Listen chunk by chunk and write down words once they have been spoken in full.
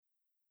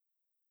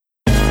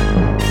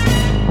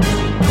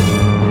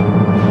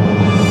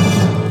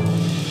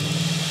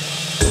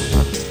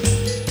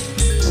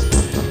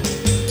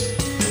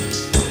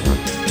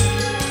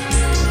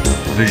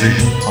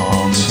Vision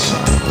on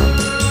Sound.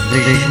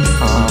 Vision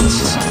on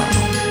Sound.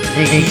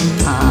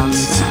 Vision on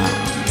Sound.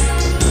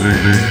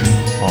 Vision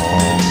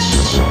on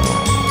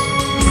Sound.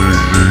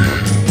 Vision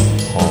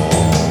on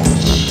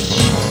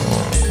Sound.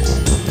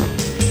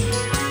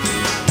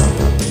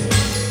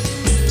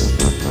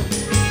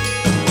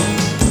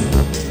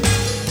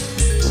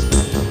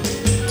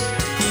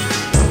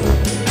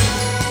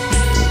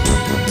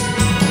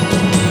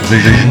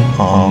 Vision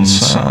on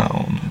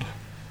Sound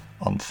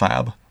on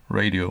Fab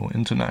Radio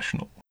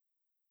International.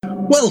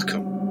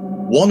 Welcome,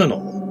 one and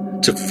all,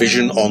 to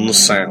Vision on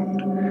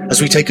Sound,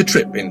 as we take a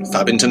trip in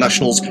Fab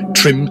International's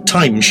trim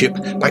time ship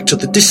back to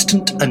the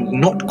distant and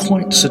not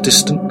quite so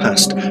distant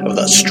past of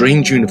that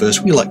strange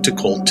universe we like to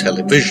call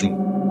television.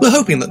 We're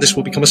hoping that this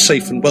will become a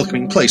safe and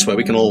welcoming place where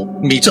we can all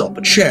meet up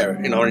and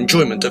share in our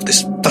enjoyment of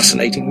this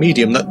fascinating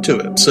medium that,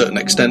 to a certain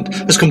extent,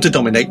 has come to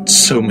dominate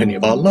so many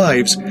of our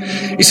lives.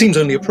 It seems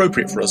only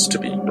appropriate for us to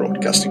be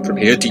broadcasting from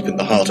here, deep in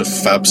the heart of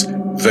Fab's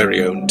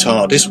very own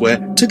TARDIS, where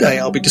today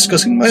I'll be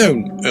discussing my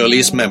own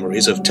earliest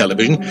memories of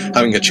television,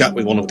 having a chat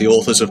with one of the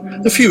authors of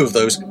a few of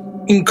those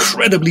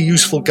incredibly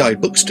useful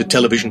guidebooks to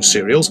television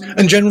serials,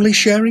 and generally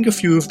sharing a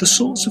few of the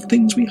sorts of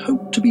things we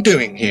hope to be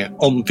doing here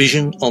on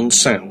Vision on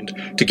Sound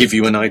to give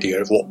you an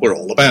idea of what we're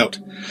all about.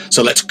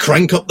 So let's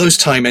crank up those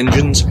time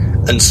engines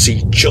and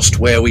see just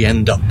where we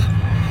end up.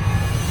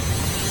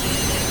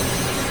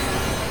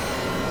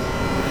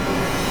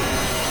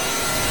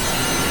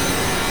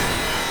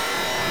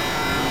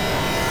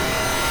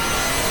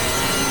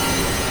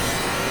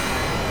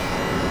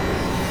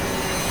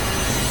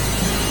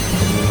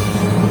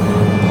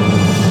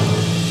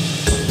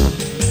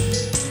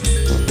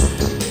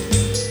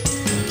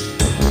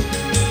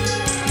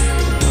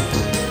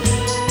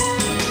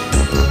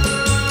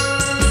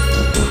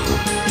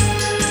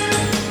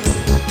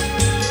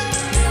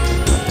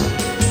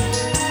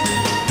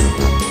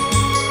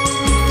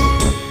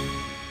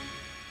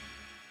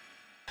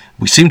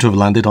 We seem to have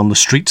landed on the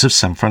streets of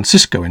San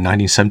Francisco in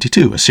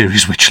 1972, a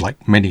series which,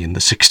 like many in the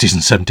 60s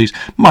and 70s,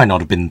 might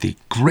not have been the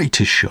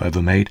greatest show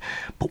ever made,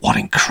 but what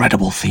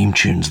incredible theme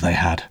tunes they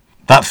had.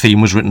 That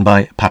theme was written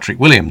by Patrick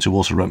Williams, who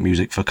also wrote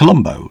music for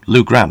Columbo,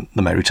 Lou Grant,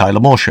 The Mary Tyler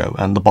Moore Show,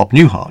 and The Bob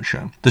Newhart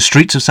Show. The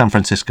Streets of San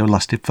Francisco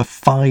lasted for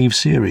 5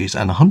 series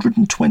and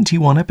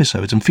 121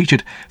 episodes and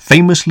featured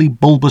famously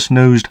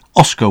bulbous-nosed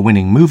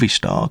Oscar-winning movie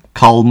star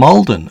Karl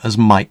Malden as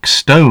Mike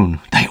Stone.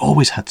 They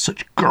always had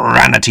such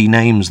granity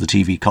names, the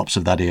TV cops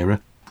of that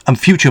era. And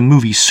future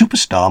movie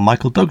superstar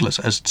Michael Douglas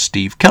as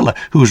Steve Keller,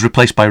 who was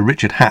replaced by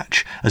Richard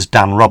Hatch as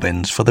Dan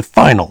Robbins for the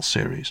final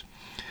series.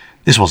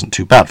 This wasn't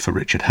too bad for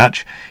Richard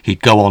Hatch.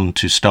 He'd go on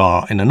to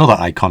star in another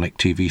iconic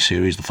TV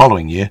series the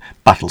following year,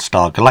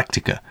 Battlestar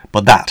Galactica.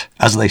 But that,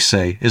 as they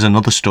say, is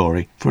another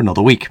story for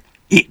another week.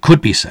 It could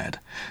be said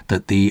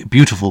that the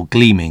beautiful,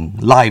 gleaming,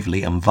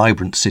 lively and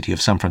vibrant city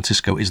of San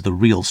Francisco is the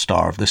real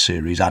star of the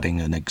series, adding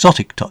an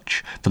exotic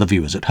touch for the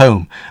viewers at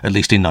home, at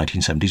least in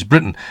 1970s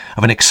Britain,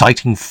 of an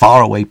exciting,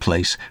 faraway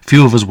place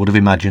few of us would have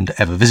imagined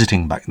ever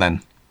visiting back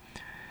then.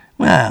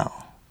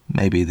 Well,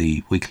 maybe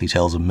the weekly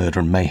tales of murder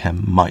and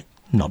mayhem might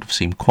not have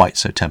seemed quite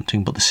so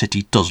tempting, but the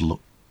city does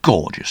look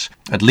gorgeous,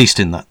 at least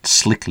in that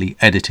slickly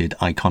edited,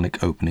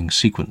 iconic opening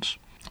sequence.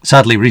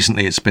 Sadly,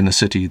 recently it's been a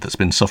city that's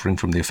been suffering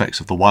from the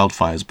effects of the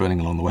wildfires burning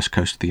along the west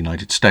coast of the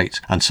United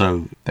States, and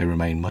so they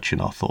remain much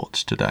in our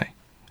thoughts today.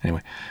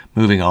 Anyway,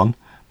 moving on,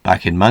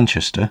 back in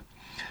Manchester,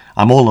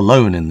 I'm all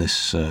alone in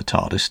this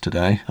TARDIS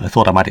today. I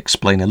thought I might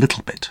explain a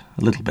little bit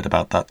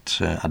about that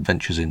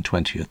Adventures in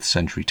 20th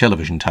Century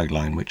Television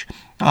tagline, which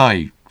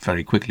I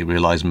very quickly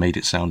realised made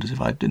it sound as if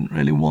I didn't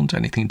really want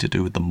anything to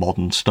do with the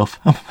modern stuff.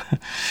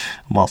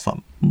 Whilst that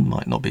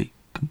might not be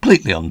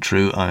completely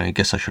untrue, I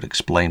guess I should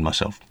explain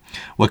myself.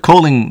 We're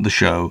calling the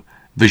show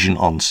Vision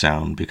on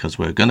Sound because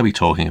we're going to be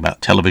talking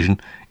about television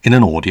in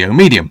an audio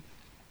medium.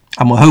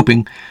 And we're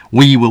hoping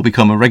we will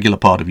become a regular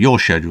part of your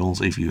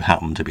schedules if you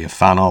happen to be a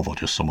fan of or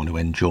just someone who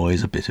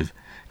enjoys a bit of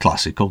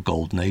classic or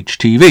golden age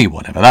TV,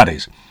 whatever that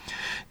is.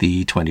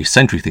 The 20th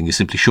century thing is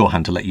simply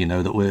shorthand to let you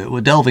know that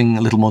we're delving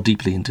a little more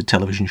deeply into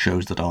television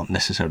shows that aren't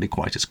necessarily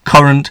quite as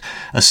current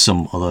as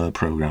some other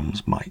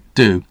programmes might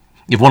do.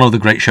 If one of the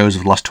great shows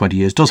of the last 20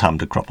 years does happen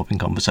to crop up in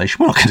conversation,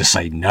 we're not going to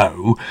say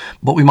no,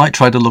 but we might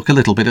try to look a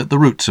little bit at the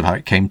roots of how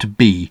it came to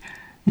be,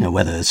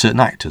 whether certain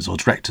actors or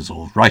directors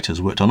or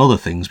writers worked on other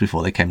things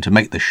before they came to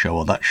make this show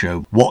or that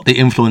show, what the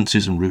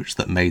influences and roots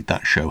that made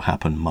that show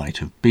happen might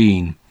have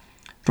been.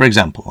 For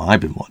example,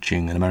 I've been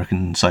watching an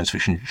American science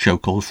fiction show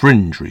called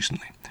Fringe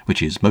recently,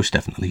 which is most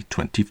definitely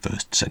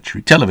 21st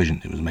century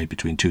television. It was made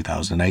between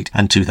 2008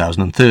 and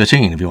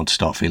 2013, if you want to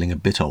start feeling a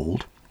bit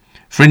old.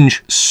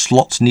 Fringe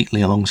slots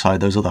neatly alongside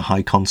those other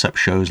high-concept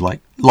shows like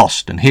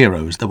Lost and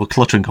Heroes that were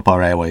cluttering up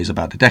our airways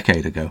about a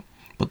decade ago.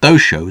 But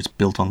those shows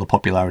built on the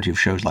popularity of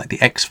shows like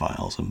The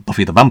X-Files and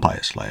Buffy the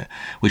Vampire Slayer,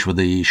 which were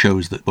the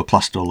shows that were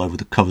plastered all over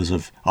the covers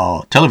of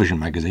our television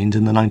magazines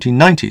in the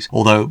 1990s,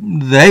 although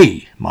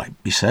they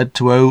might be said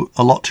to owe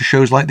a lot to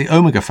shows like The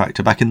Omega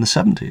Factor back in the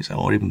 70s,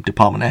 or even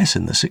Department S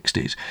in the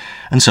 60s.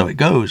 And so it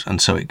goes,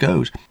 and so it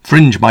goes.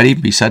 Fringe might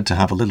even be said to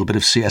have a little bit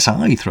of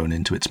CSI thrown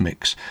into its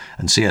mix,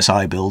 and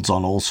CSI builds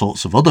on all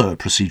sorts of other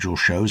procedural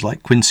shows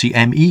like Quincy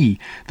M.E.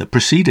 that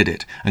preceded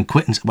it, and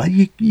Quentin's... Well,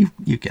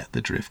 you get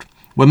the drift.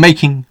 We're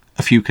making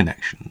a few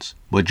connections.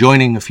 We're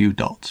joining a few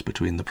dots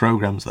between the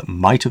programmes that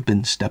might have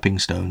been stepping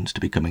stones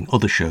to becoming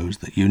other shows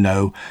that you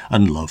know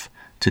and love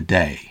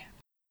today.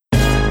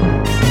 You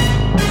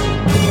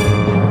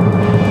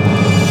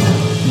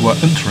are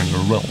entering a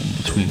realm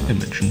between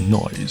image and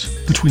noise,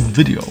 between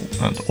video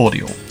and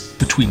audio,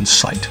 between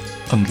sight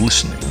and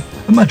listening,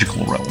 a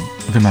magical realm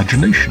of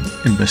imagination,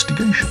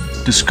 investigation,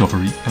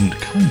 discovery and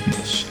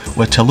kindness,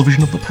 where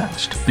television of the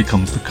past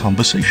becomes the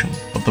conversation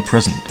of the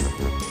present.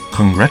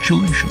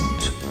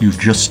 Congratulations, you've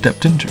just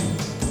stepped into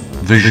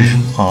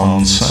Vision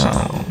on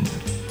Sound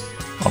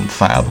on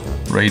Fab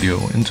Radio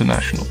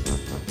International.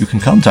 You can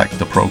contact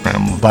the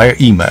program via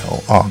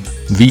email on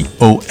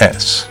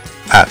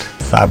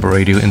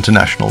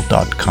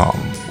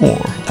vos@fabradiointernational.com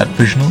or at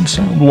Vision on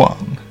Sound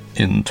 1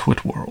 in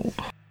Twitworld.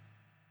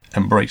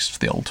 Embrace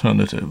the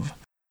alternative.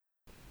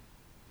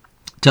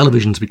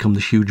 Television's become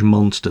this huge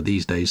monster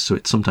these days, so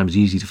it's sometimes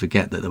easy to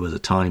forget that there was a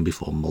time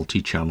before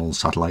multi-channel,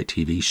 satellite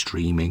TV,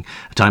 streaming,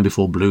 a time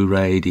before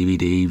Blu-ray,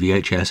 DVD,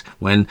 VHS,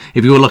 when,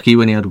 if you were lucky,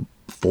 when you had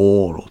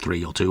 4 or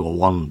 3 or 2 or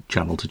 1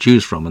 channel to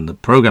choose from, and the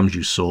programmes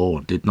you saw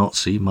or did not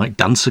see might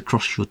dance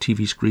across your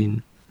TV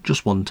screen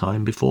just one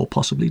time before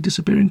possibly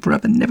disappearing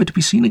forever, never to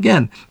be seen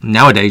again.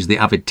 Nowadays, the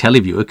avid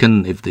televiewer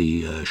can, if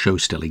the show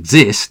still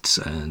exists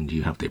and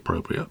you have the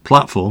appropriate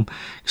platform,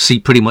 see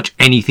pretty much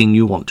anything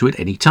you want to at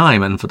any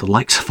time, and for the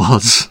likes of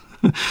us,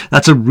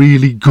 that's a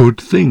really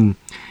good thing.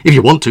 If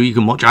you want to, you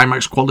can watch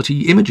IMAX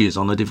quality images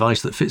on a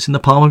device that fits in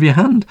the palm of your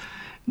hand.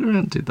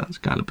 Granted, that's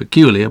kind of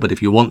peculiar, but if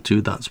you want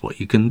to, that's what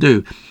you can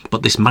do.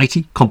 But this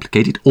mighty,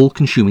 complicated,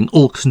 all-consuming,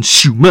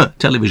 all-consumer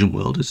television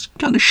world is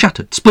kind of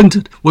shattered,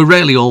 splintered. We're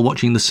rarely all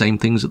watching the same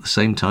things at the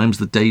same times.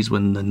 The days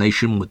when the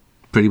nation would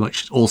pretty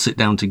much all sit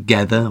down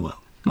together,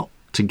 well, not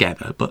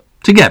together, but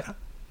together.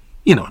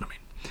 You know what I mean.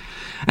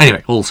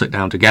 Anyway, all sit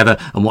down together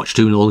and watch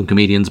 2 northern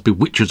comedians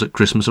bewitch us at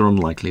Christmas are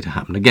unlikely to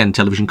happen again.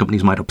 Television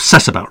companies might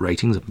obsess about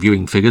ratings and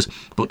viewing figures,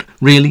 but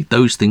really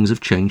those things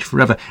have changed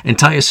forever.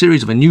 Entire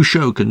series of a new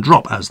show can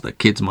drop, as the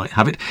kids might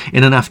have it,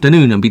 in an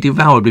afternoon and be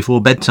devoured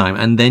before bedtime,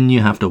 and then you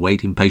have to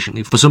wait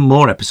impatiently for some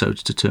more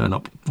episodes to turn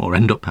up, or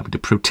end up having to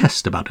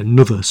protest about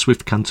another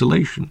swift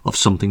cancellation of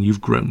something you've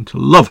grown to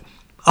love.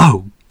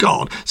 Oh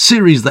God,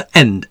 series that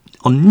end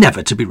on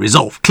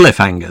never-to-be-resolved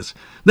cliffhangers.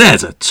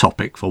 There's a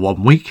topic for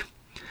one week.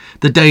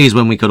 The days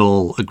when we could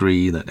all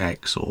agree that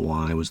X or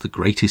Y was the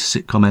greatest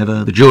sitcom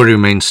ever, the jury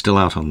remains still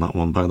out on that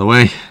one, by the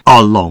way,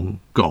 are long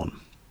gone.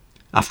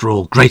 After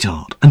all, great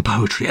art and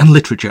poetry and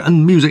literature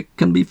and music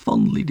can be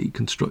fondly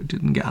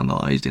deconstructed and get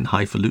analysed in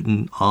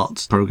highfalutin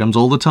arts programmes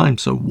all the time,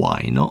 so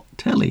why not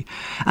telly?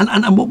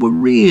 And what we're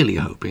really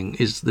hoping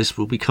is this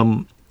will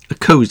become a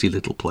cosy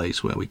little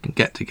place where we can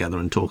get together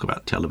and talk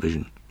about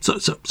television.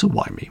 So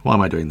why me? Why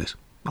am I doing this?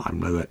 I'm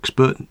no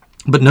expert.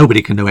 But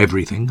nobody can know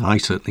everything. I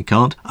certainly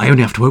can't. I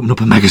only have to open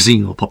up a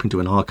magazine or pop into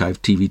an archived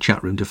TV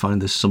chat room to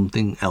find there's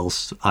something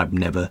else I've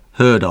never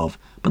heard of.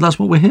 But that's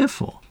what we're here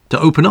for. To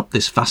open up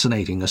this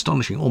fascinating,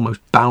 astonishing,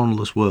 almost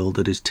boundless world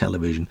that is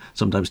television.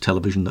 Sometimes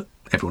television that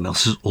everyone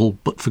else has all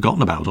but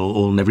forgotten about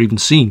or never even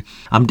seen.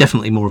 I'm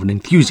definitely more of an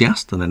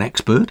enthusiast than an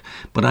expert,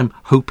 but I'm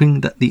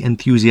hoping that the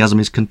enthusiasm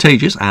is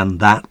contagious and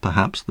that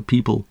perhaps the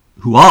people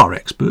who are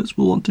experts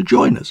will want to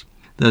join us.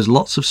 There's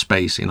lots of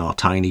space in our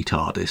tiny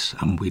TARDIS,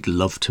 and we'd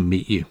love to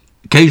meet you.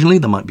 Occasionally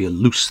there might be a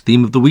loose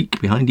theme of the week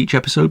behind each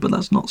episode, but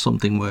that's not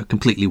something we're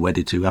completely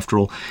wedded to. After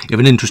all, if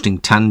an interesting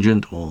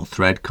tangent or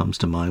thread comes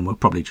to mind, we're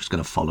probably just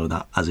going to follow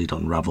that as it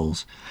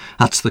unravels.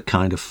 That's the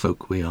kind of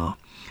folk we are.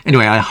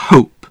 Anyway, I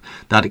hope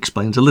that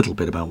explains a little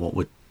bit about what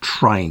we're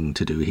trying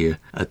to do here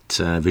at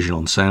Vision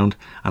on Sound,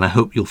 and I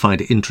hope you'll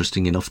find it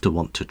interesting enough to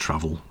want to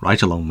travel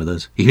right along with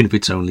us, even if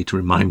it's only to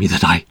remind me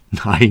that I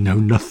know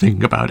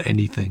nothing about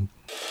anything.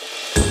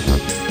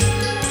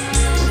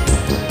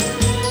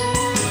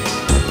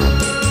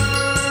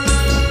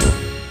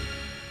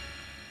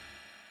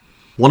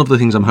 One of the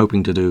things I'm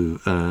hoping to do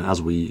as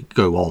we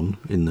go on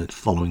in the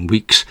following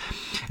weeks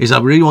is I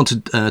really want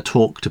to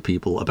talk to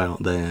people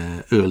about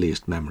their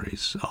earliest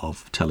memories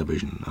of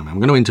television. I'm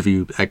going to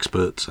interview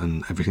experts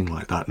and everything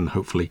like that, and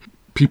hopefully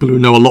people who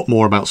know a lot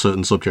more about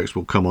certain subjects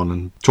will come on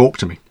and talk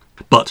to me.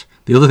 But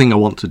the other thing I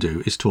want to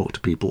do is talk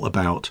to people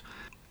about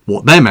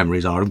what their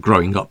memories are of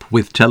growing up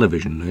with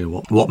television,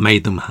 what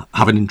made them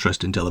have an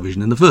interest in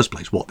television in the first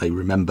place, what they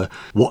remember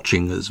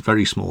watching as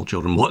very small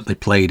children, what they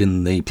played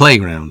in the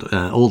playground,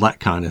 all that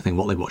kind of thing,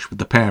 what they watched with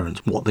their parents,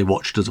 what they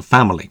watched as a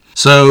family.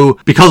 So,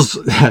 because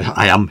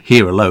I am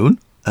here alone,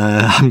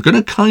 I'm going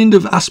to kind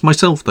of ask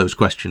myself those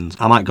questions.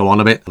 I might go on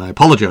a bit, and I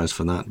apologise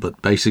for that,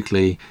 but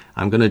basically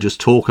I'm going to just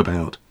talk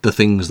about the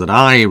things that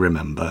I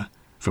remember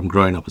from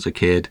growing up as a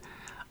kid,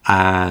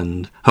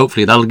 and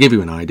hopefully that'll give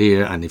you an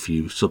idea. And if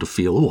you sort of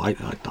feel,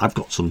 I've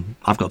got some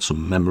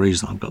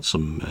memories, I've got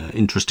some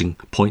interesting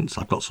points,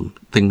 I've got some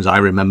things I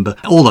remember,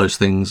 all those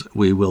things,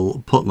 we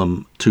will put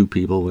them to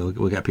people.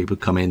 We'll get people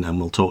to come in and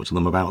we'll talk to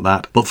them about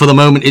that. But for the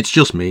moment, it's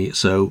just me,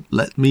 so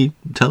let me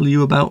tell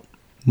you about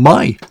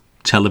my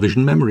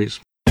television memories.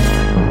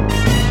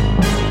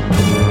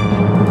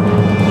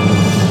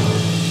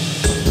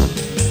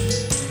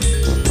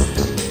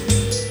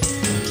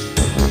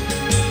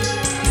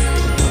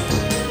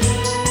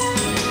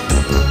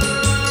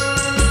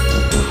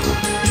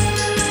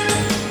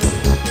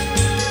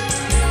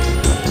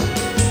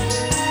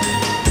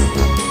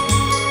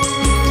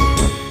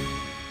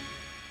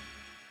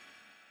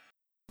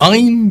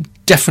 I'm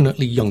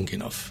definitely young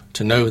enough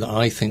to know that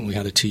I think we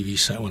had a TV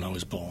set when I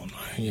was born.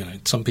 You know,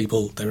 some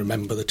people, they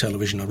remember the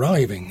television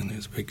arriving and it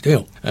was a big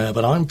deal.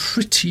 But I'm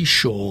pretty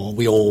sure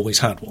we always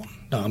had one.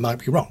 Now, I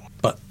might be wrong,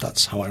 but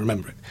that's how I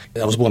remember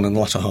it. I was born in the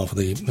latter half of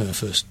the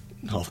first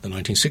half of the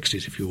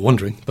 1960s, if you were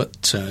wondering.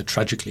 But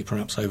tragically,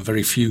 perhaps I have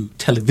very few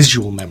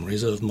televisual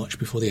memories of much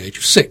before the age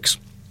of 6.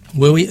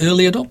 Were we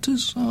early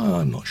adopters?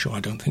 I'm not sure. I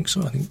don't think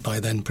so. I think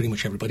by then pretty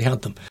much everybody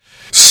had them.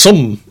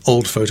 Some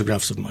old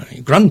photographs of my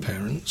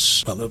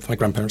grandparents, well, of my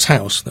grandparents'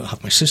 house that I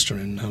have my sister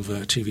in, have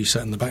a TV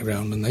set in the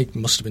background, and they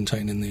must have been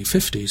taken in the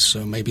 50s,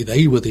 so maybe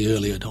they were the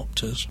early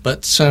adopters.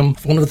 But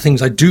one of the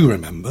things I do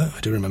remember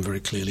very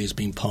clearly, is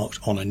being parked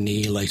on a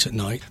knee late at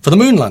night for the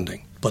moon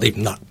landing. But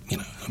even that, you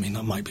know, I mean,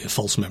 that might be a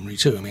false memory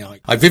too. I mean,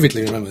 I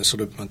vividly remember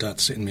sort of my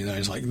dad sitting me there,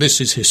 he's like, this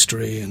is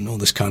history and all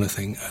this kind of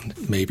thing,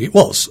 and maybe it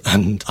was,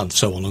 and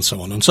so on and so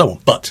on and so on.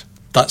 But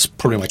that's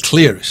probably my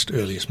clearest,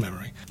 earliest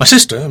memory. My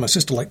sister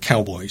liked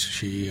cowboys.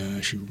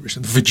 The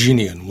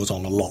Virginian was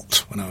on a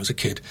lot when I was a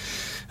kid.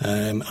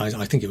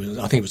 I think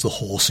it was the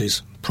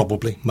horses,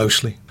 probably,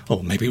 mostly.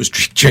 Or maybe it was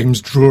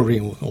James Drury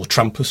or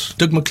Trampas.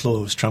 Doug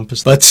McClure was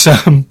Trampas. But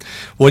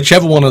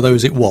whichever one of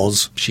those it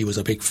was, she was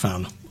a big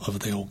fan of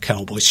the old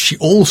cowboys. She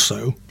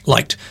also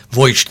liked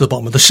Voyage to the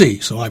Bottom of the Sea.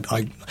 So I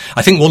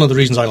think one of the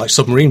reasons I like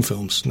submarine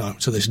films now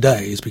to this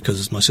day is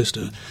because my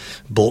sister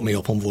brought me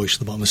up on Voyage to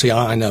the Bottom of the Sea.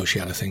 I know she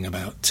had a thing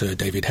about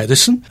David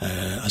Hedison,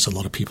 as a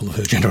lot of people of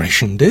her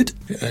generation did.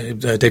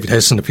 David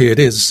Hedison appeared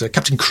as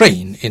Captain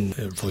Crane in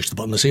Voyage to the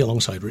Bottom of the Sea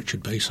alongside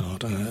Richard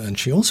Basehart, and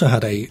she also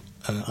had a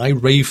I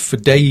Rave for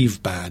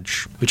Dave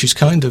badge, which is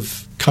kind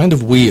of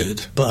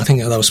weird, but I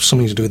think that was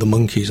something to do with the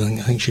Monkees.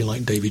 I think she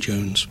liked Davy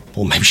Jones,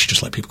 or maybe she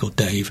just liked people called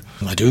Dave.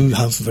 And I do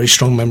have very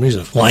strong memories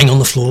of lying on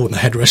the floor with my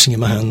head resting in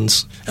my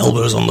hands,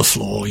 elbows on the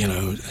floor, you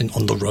know, and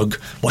on the rug,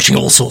 watching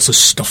all sorts of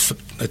stuff at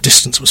a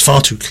distance that was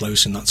far too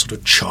close, in that sort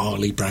of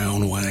Charlie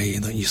Brown way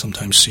that you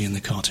sometimes see in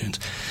the cartoons.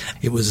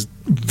 It was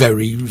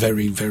very,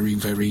 very, very,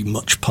 very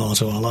much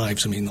part of our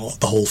lives. I mean,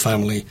 the whole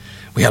family,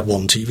 we had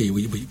one TV.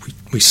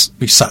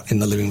 We sat in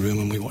the living room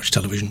and we watched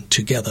television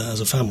together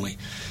as a family.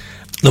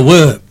 There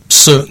were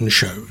certain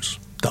shows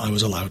that I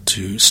was allowed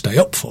to stay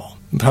up for.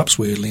 And perhaps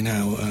weirdly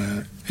now,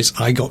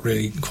 I got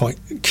really quite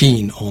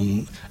keen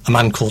on A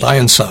Man Called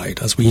Ironside,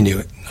 as we knew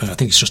it. I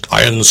think it's just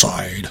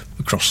Ironside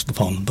across the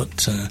pond,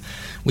 but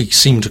we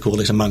seem to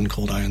call it A Man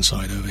Called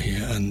Ironside over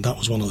here, and that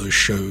was one of those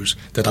shows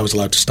that I was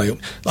allowed to stay up.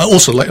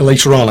 Also,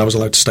 later on, I was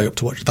allowed to stay up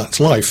to watch That's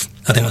Life.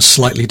 I think a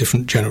slightly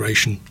different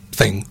generation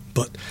thing,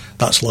 but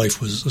That's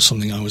Life was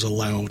something I was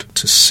allowed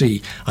to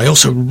see. I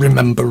also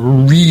remember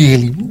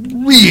really,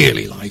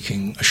 really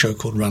liking a show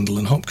called Randall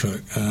and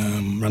Hopkirk.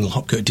 Randall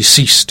Hopkirk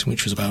Deceased,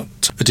 which was about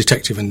a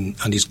detective and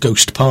his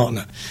ghost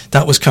partner.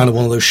 That was kind of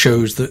one of those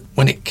shows that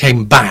when it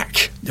came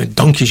back,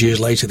 donkey's years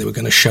later, they were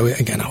going to show it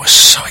again. I was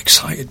so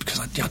excited because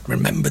I'd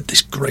remembered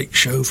this great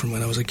show from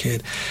when I was a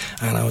kid,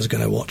 and I was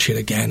going to watch it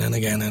again and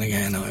again and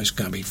again. I was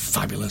going to be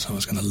fabulous. I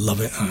was going to love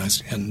it.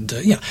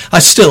 I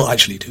still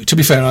actually do. To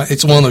be fair,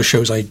 it's one of those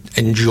shows I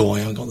enjoy.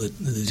 I got the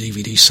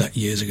DVD set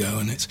years ago,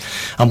 and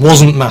I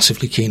wasn't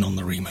massively keen on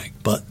the remake,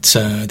 but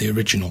the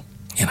original,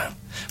 you know.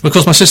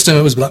 Because my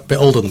sister was a bit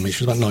older than me,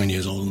 she was about 9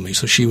 years older than me,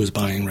 so she was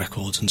buying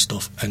records and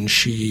stuff, and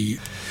she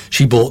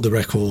bought the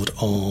record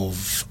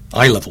of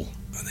Eye Level,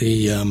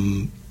 the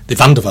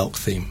Van der Valk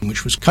theme,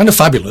 which was kind of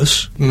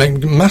fabulous,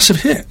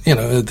 massive hit. You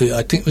know,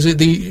 I think there was a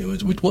beer,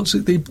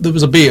 wasn't there? There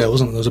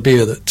was a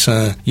beer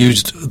that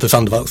used the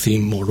Van der Valk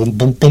theme more.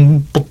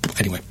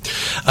 Anyway,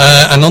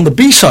 and on the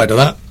B side of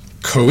that,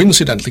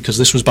 coincidentally, because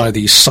this was by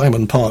the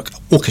Simon Park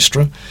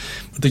Orchestra,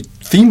 the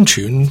theme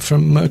tune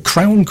from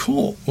Crown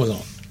Court was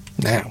on.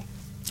 Now,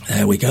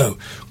 there we go.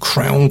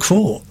 Crown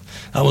Court.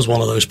 That was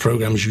one of those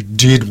programs you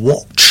did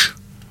watch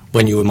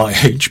when you were my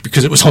age,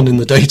 because it was on in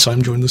the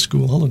daytime during the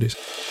school holidays.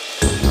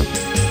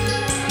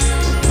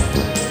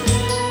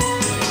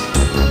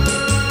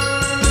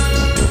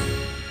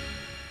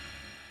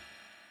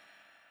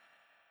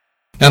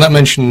 Now, that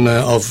mention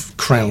of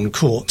Crown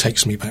Court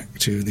takes me back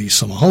to the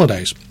summer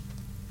holidays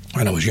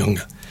when I was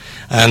younger.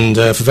 And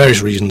for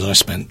various reasons, I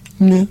spent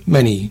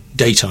many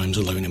daytimes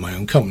alone in my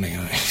own company.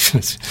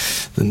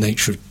 The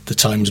nature of the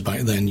times back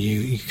then,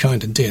 you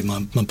kind of did.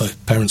 My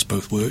parents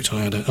both worked.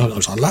 I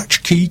was a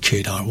latchkey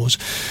kid. I was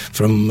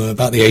from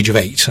about the age of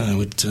 8. I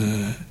would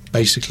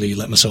basically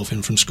let myself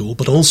in from school,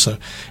 but also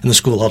in the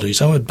school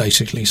holidays I would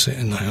basically sit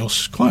in the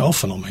house quite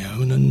often on my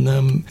own, and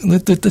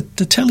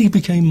the telly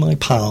became my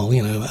pal,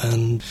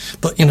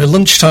 but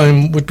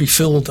lunchtime would be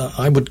filled.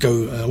 I would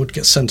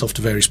get sent off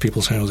to various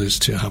people's houses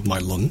to have my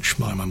lunch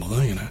by my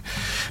mother,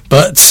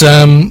 but it's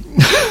a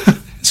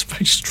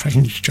very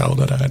strange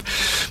childhood I had.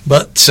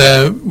 But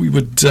we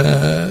would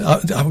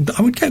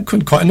I would get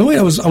quite annoyed.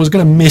 I was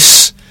going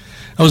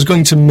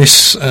to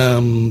miss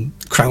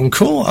Crown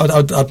Court.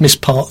 I'd miss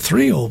part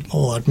 3, or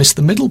I'd miss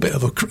the middle bit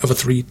of a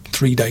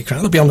 3-day Crown.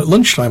 It'd be on at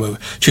lunchtime over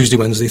Tuesday,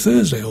 Wednesday,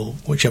 Thursday, or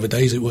whichever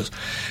days it was.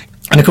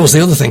 And of course,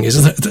 the other thing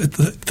is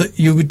that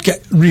you would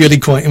get really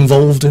quite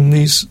involved in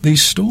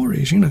these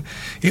stories.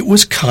 It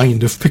was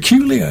kind of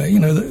peculiar.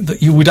 That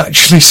you would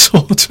actually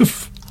sort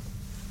of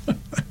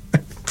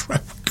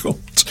Crown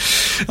Court.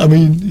 I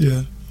mean,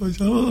 yeah,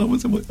 I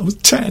was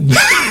 10.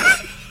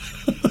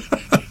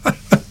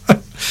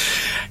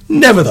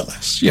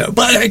 Nevertheless,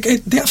 but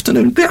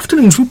the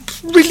afternoons were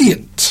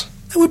brilliant.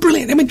 They were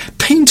brilliant. I mean,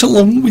 paint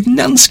along with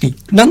Nancy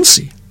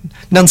Kaminsky,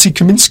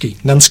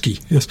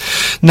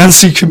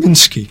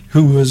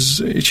 who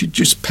was,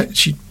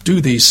 she'd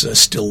do these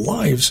still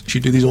lives.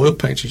 She'd do these oil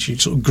paints, and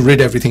she'd sort of grid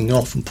everything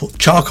off and put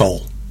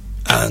charcoal,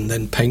 and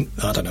then paint,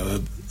 I don't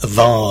know, a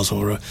vase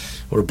or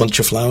a bunch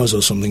of flowers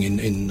or something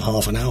in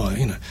half an hour,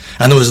 And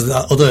there was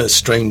that other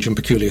strange and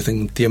peculiar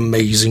thing, the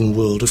amazing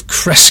world of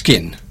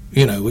Kreskin,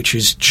 which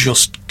is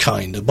just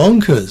kind of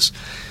bonkers.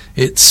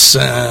 It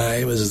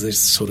was this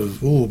sort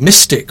of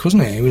mystic,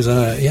 wasn't it? It was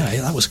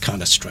that was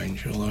kind of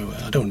strange. Although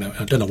I don't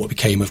know what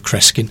became of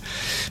Kreskin,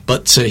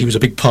 but he was a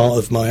big part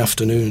of my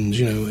afternoons.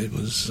 It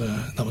was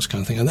that was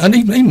kind of thing, and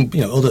even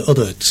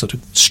other sort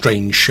of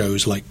strange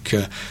shows like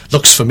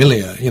Lux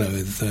Familia,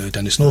 with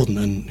Dennis Norton,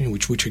 and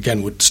which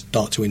again would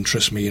start to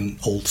interest me in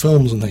old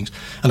films and things.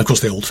 And of course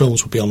the old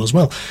films would be on as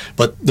well.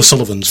 But the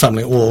Sullivans,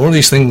 Family at War, all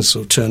these things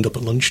sort of turned up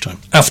at lunchtime.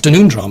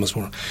 Afternoon dramas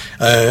were.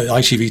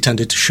 ITV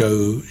tended to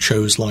show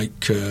shows like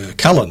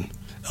Callan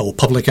or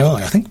Public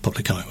Eye. I think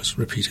Public Eye was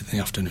repeated in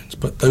the afternoons,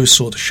 but those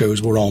sort of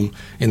shows were on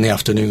in the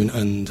afternoon.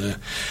 And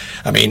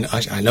I mean,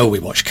 I know we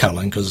watched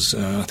Callan because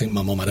I think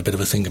my mum had a bit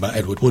of a thing about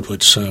Edward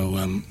Woodward, so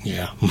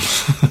yeah.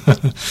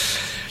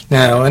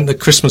 Now, when the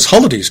Christmas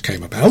holidays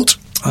came about,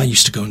 I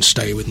used to go and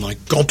stay with my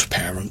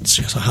godparents.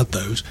 Yes, I had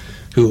those,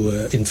 who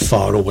were in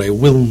faraway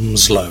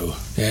Wilmslow.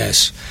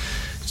 Yes,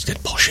 it's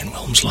dead posh in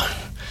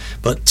Wilmslow.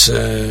 But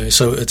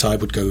so I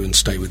would go and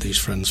stay with these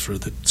friends for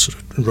the sort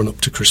of run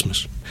up to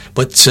Christmas.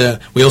 But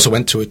we also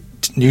went to a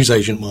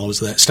newsagent while I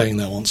was there, staying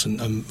there once,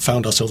 and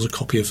found ourselves a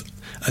copy of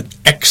an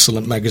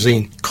excellent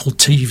magazine called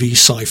TV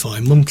Sci-Fi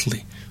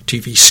Monthly.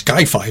 TV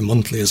Sci-Fi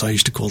Monthly, as I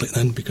used to call it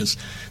then, because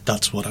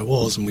that's what I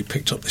was. And we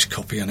picked up this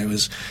copy, and it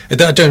was, I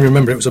don't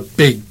remember, it was a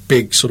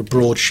big sort of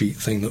broadsheet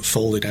thing that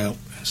folded out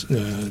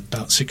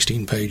about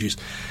 16 pages.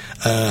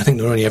 I think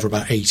there were only ever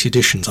about 8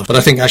 editions of it. But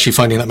I think actually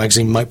finding that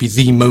magazine might be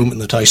the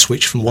moment that I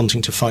switched from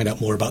wanting to find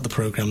out more about the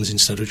programmes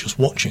instead of just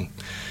watching.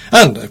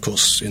 And, of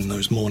course, in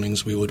those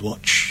mornings we would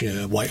watch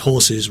White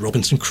Horses,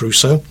 Robinson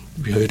Crusoe,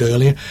 we heard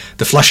earlier,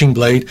 The Flashing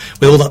Blade,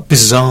 with all that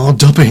bizarre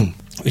dubbing.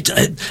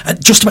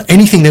 Just about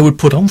anything they would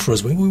put on for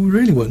us, we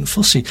really weren't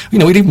fussy.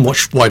 We'd even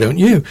watch Why Don't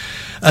You?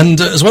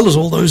 And as well as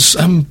all those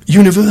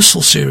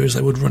Universal series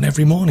they would run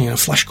every morning.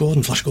 Flash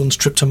Gordon's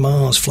Trip to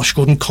Mars, Flash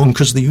Gordon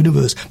Conquers the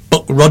Universe,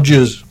 Buck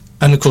Rogers.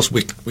 And of course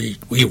we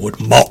would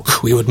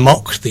mock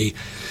the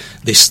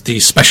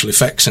special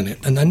effects in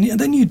it. And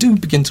then you do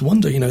begin to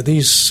wonder,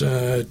 these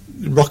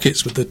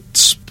rockets with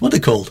what are they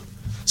called?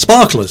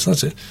 Sparklers,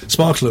 that's it.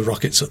 Sparkler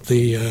rockets at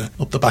the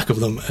up the back of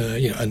them,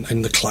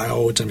 and the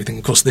clouds and everything.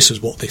 Of course, this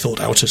is what they thought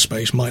outer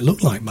space might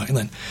look like back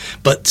then.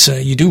 But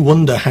you do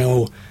wonder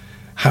how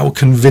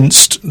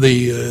convinced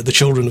the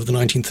children of the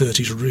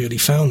 1930s really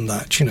found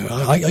that.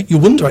 You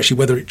wonder actually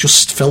whether it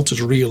just felt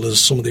as real as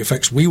some of the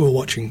effects we were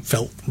watching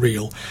felt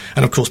real.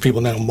 And of course,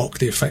 people now mock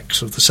the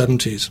effects of the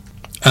 70s.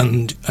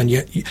 And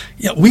yet,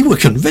 we were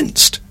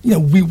convinced.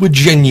 We were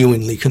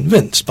genuinely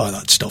convinced by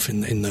that stuff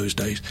in those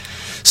days.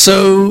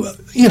 So,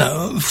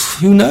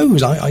 who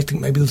knows? I think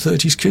maybe the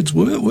 30s kids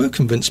were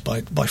convinced by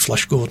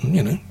Flash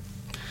Gordon.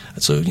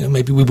 So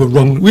maybe we were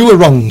wrong. We were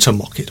wrong to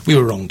mock it.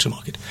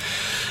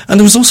 And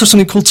there was also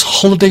something called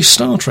Holiday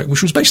Star Trek,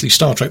 which was basically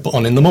Star Trek but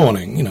on in the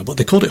morning. But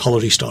they called it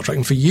Holiday Star Trek,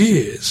 and for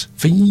years,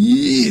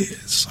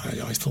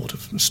 I thought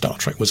of Star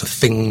Trek was a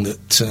thing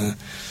that.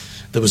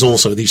 There was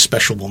also these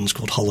special ones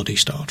called Holiday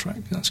Star Trek.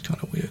 That's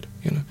kind of weird,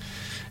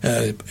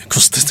 Of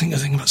course, the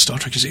thing about Star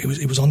Trek is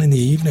it was on in the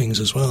evenings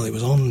as well. It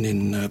was on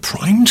in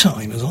prime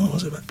time as well.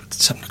 Was it about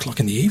 7 o'clock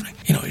in the evening?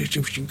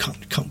 You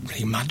can't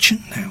really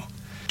imagine now.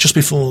 Just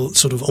before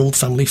sort of old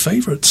family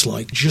favourites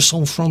like Je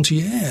Sans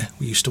Frontières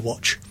we used to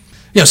watch.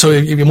 Yeah, so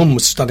if your mum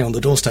was standing on the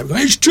doorstep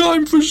going, "It's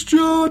time for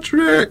Star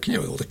Trek,"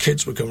 all the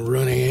kids would come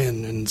running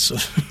in and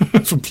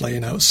from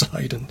playing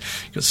outside, and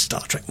because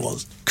Star Trek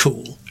was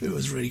cool. It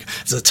was really cool.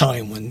 It was a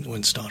time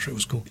when Star Trek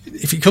was cool.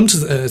 If you come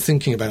to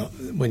thinking about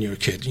when you're a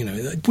kid,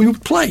 we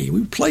would play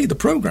the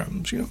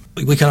programs.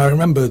 I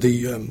remember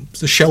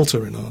the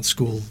shelter in our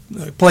school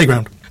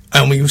playground.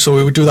 And we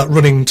would do that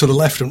running to the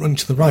left and running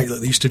to the right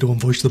that they used to do on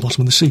Voyage to the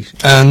Bottom of the Sea.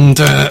 And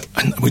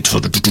we'd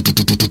sort of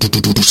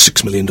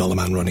 $6 Million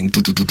Man running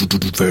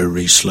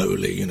very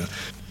slowly,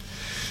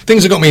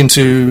 Things that got me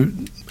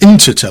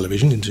into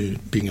television, into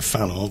being a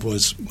fan of,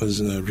 was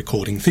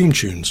recording theme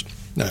tunes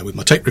with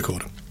my tape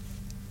recorder.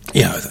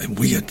 Yeah,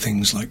 weird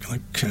things like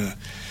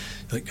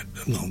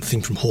the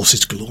thing from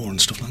Horses Galore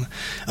and stuff like that.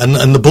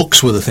 And the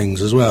books were the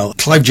things as well.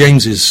 Clive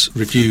James's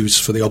reviews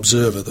for The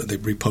Observer that they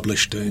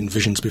republished in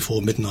Visions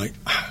Before Midnight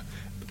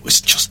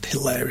was just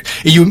hilarious.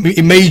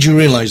 It made you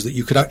realise that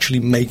you could actually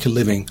make a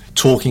living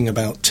talking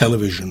about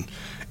television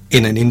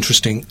in an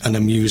interesting and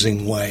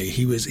amusing way.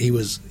 He was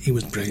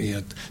brilliant. He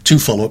had 2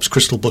 follow-ups,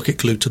 Crystal Bucket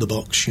glued to the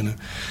box,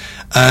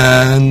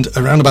 And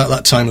around about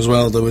that time as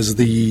well, there was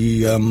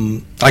the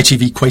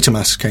ITV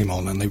Quatermass came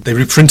on, and they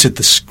reprinted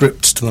the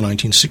scripts to the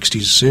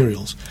 1960s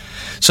serials.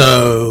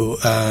 So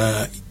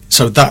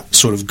that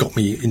sort of got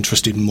me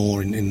interested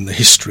more in the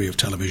history of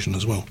television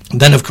as well.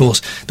 And then, of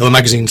course, there were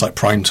magazines like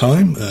Prime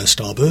Time,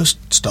 Starburst,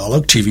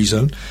 Starlog, TV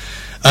Zone.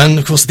 And,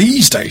 of course,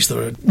 these days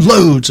there are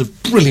loads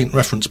of brilliant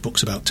reference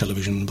books about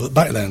television, but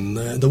back then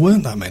there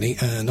weren't that many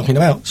knocking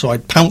about, so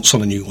I'd pounce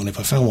on a new one if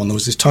I found one. There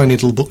was this tiny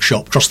little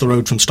bookshop across the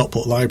road from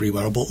Stockport Library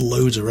where I bought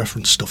loads of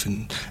reference stuff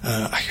in.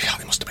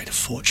 They must have made a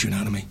fortune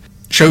out of me.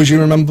 Shows you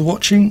remember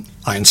watching?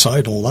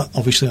 Ironside, all that,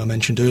 obviously I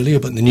mentioned earlier,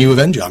 but the New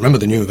Avengers, I remember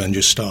the New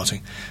Avengers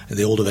starting.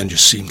 The old Avengers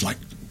seemed like,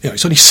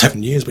 it's only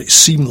 7 years, but it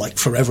seemed like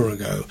forever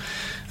ago.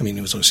 I mean,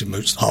 it was obviously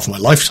half of my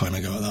lifetime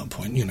ago at that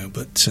point,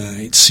 but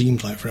it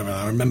seemed like forever.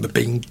 I remember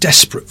being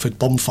desperate for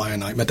bonfire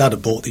night. My dad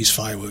had bought these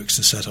fireworks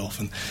to set off,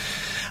 and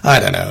I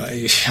don't know,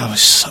 I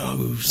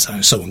was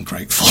so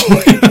ungrateful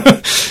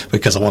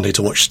because I wanted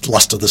to watch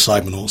Last of the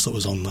Cybernauts that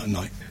was on that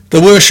night.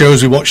 There were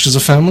shows we watched as a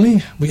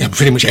family. We had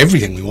pretty much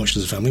everything we watched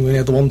as a family. We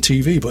had the one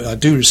TV, but I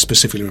do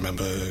specifically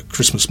remember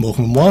Christmas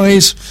Morecambe and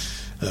Wise.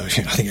 I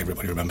think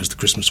everybody remembers the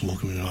Christmas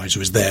Morecambe and Wise,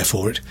 who was there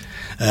for it.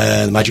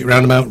 The Magic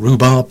Roundabout,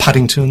 Rhubarb,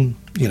 Paddington,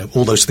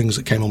 all those things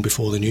that came on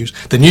before the news.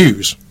 The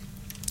news.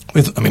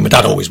 My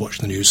dad always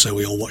watched the news, so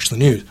we all watched the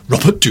news.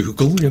 Robert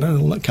Dougal,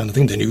 all that kind of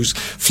thing. The news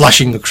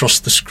flashing across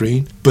the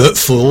screen. Bert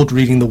Ford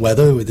reading the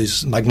weather with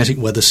his magnetic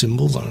weather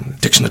symbols.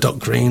 Dixon and Doc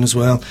Green as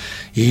well.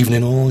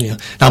 Evening All,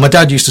 Now, my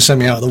dad used to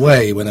send me out of the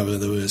way whenever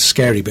there were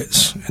scary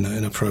bits in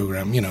a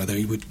programme. He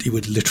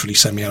would literally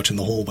send me out in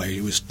the hallway.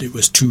 It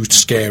was too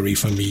scary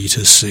for me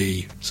to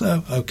see.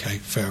 So, okay,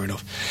 fair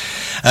enough.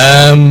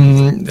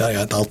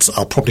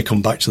 I'll probably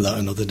come back to that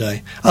another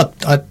day.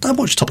 I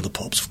watched Top of the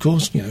Pops, of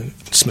course.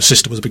 My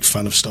sister was a big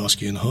fan of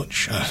Starsky and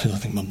Hutch. I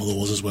think my mother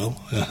was as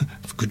well.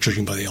 Good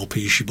judging by the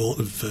LP she bought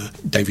of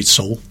David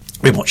Soul.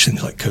 We watched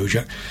things like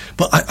Kojak.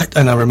 But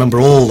I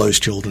remember all those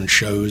children's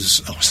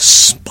shows. I was a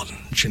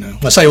sponge,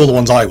 I say all the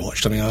ones I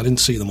watched. I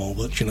didn't see them all,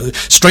 but,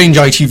 strange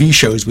ITV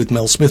shows with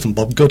Mel Smith and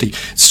Bob Goody.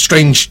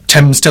 Strange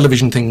Thames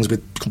television things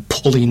with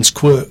Pauline's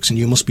Quirks and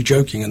You Must Be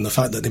Joking, and the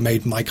fact that they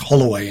made Mike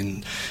Holloway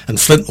and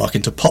Flintlock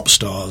into pop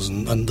stars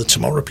and the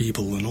Tomorrow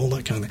People and all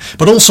that kind of thing.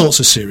 But all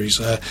sorts of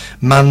series.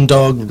 Man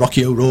Dog,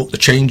 Rocky O'Rourke, The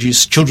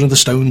Changes, Children of the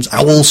Stones,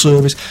 Owl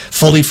Service,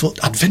 Follyfoot,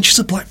 Adventures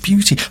of Black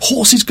Beauty,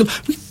 Horses.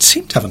 We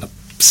seem to have an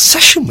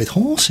obsession with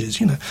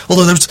horses,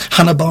 Although there was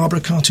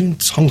Hanna-Barbera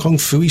cartoons, Hong Kong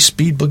Phooey,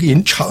 Speed Buggy,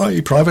 Inch High,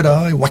 Private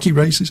Eye, Wacky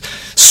Races,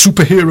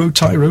 Superhero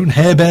Tyrone,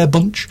 Hair Bear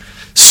Bunch,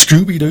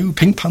 Scooby-Doo,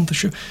 Pink Panther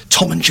Show,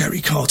 Tom and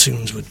Jerry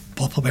cartoons would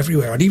pop up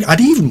everywhere. I'd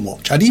even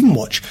watch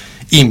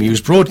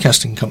Emu's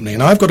Broadcasting Company.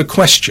 And I've got a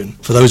question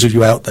for those of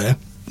you out there.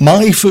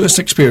 My first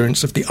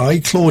experience of the I,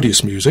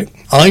 Claudius music,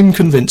 I'm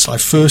convinced I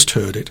first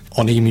heard it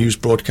on Emu's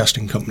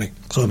Broadcasting Company.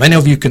 So if any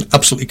of you can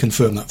absolutely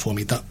confirm that for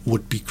me, that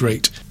would be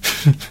great.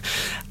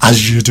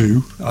 As you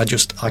do. I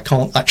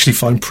can't actually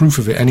find proof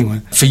of it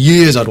anywhere. For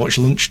years I'd watched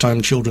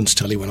lunchtime children's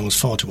telly when I was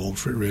far too old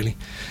for it, really.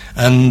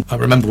 And I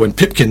remember when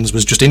Pipkins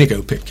was just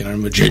Inigo Pipkin. I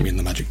remember Jamie and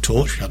the Magic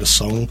Torch had a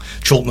song,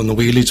 Charlton and the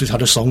Wheelies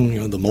had a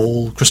song, The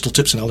Mole, Crystal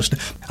Tips and Alice.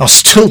 I was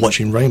still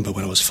watching Rainbow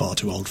when I was far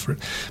too old for it.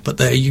 But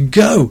there you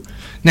go.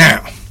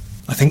 Now,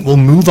 I think we'll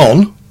move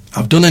on.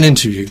 I've done an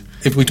interview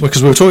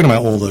because we were talking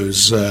about all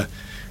those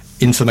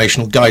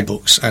informational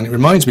guidebooks, and it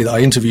reminds me that I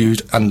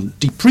interviewed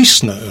Andy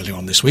Priestner earlier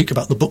on this week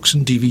about the books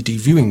and DVD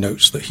viewing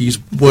notes that he's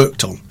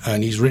worked on,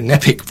 and he's written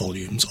epic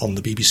volumes on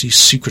the BBC's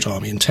Secret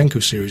Army and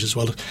Tenko series, as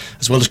well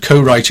as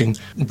co-writing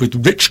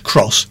with Rich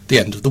Cross The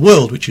End of the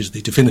World, which is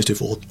the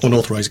definitive or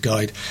unauthorised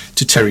guide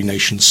to Terry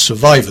Nation's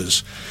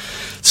survivors.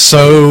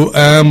 So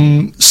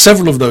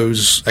several of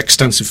those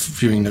extensive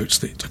viewing notes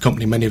that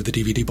accompany many of the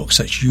DVD box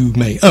sets you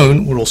may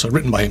own were also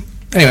written by him.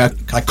 Anyway,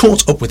 I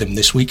caught up with him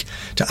this week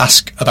to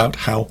ask about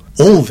how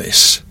all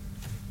this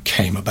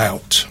came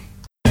about.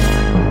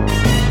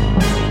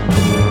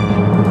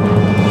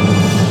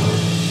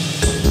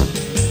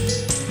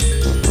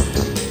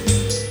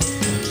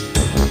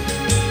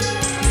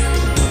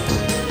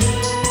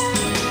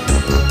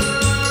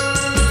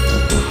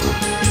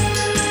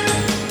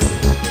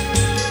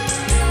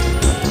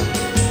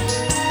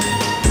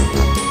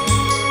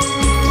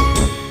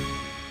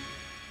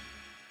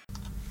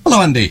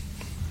 Hello, Andy.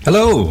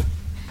 Hello.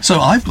 So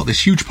I've got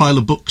this huge pile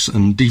of books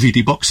and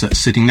DVD box sets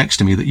sitting next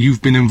to me that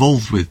you've been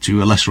involved with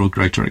to a lesser or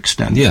greater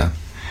extent. Yeah.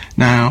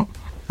 Now,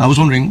 I was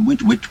wondering,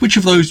 which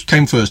of those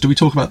came first? Do we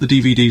talk about the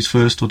DVDs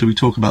first, or do we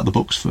talk about the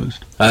books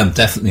first?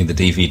 Definitely the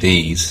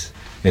DVDs.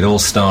 It all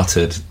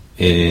started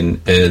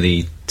in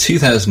early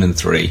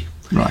 2003.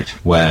 Right.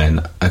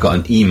 When I got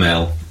an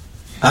email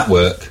at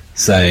work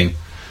saying,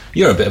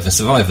 "You're a bit of a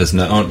Survivors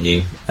nut, aren't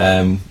you?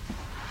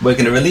 We're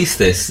going to release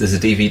this as a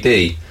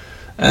DVD,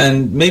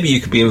 and maybe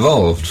you could be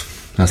involved."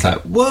 I was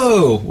like,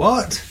 whoa,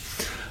 what?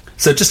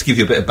 So just to give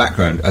you a bit of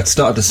background, I'd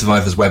started a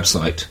Survivors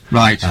website.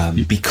 Right.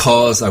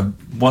 Because I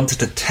wanted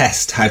to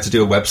test how to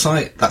do a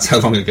website. That's how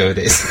long ago it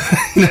is.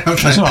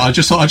 That's all right. I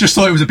just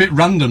thought it was a bit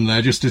random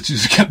there, just to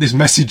get this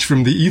message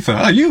from the ether.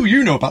 Oh,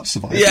 you know about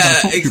Survivors. Yeah,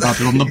 I talked to you about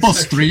it on the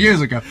bus 3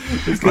 years ago.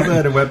 It's because I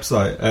had a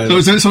website. So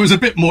it was a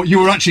bit more, you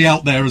were actually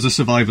out there as a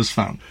Survivors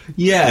fan.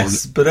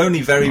 Yes, but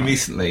only very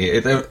recently.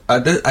 I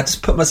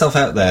just put myself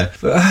out there,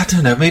 for, I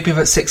don't know, maybe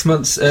about 6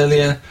 months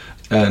earlier,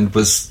 and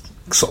was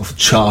sort of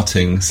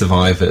charting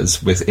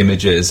Survivors with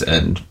images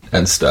and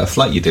stuff,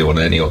 like you do on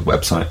any old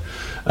website.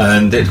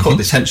 And it caught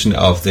the attention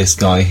of this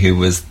guy who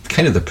was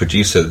kind of the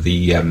producer,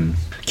 the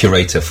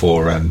curator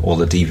for all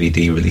the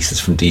DVD releases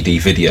from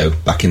DD Video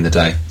back in the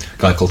day, a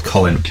guy called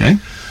Colin. Okay.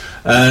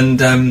 And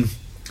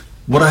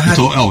what I had...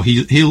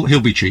 You thought,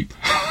 he'll be cheap.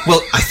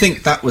 Well, I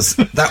think that was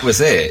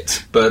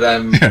it. But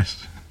yes.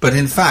 But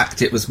in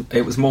fact, it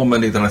was more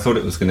money than I thought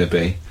it was going to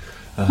be.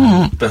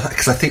 But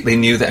because I think they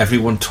knew that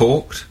everyone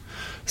talked.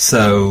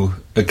 So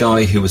a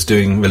guy who was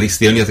doing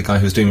the only other guy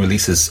who was doing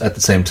releases at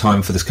the same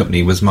time for this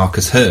company was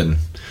Marcus Hearn,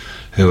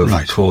 who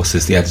of course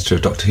is the editor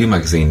of Doctor Who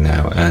magazine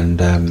now.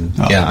 And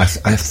I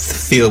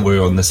feel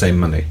we're on the same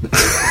money.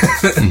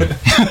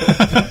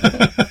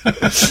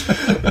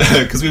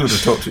 Because we would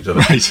have talked to each other.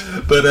 Right.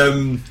 But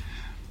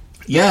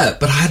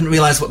but I hadn't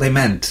realised what they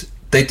meant.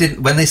 They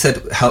didn't, when they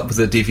said help with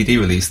the DVD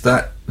release,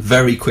 that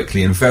very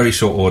quickly, in very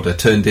short order,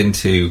 turned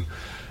into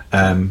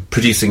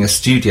producing a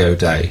studio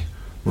day,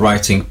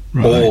 writing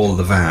all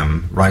the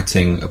VAM,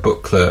 writing a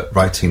booklet,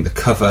 writing the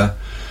cover,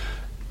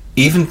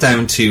 even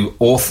down to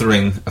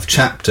authoring of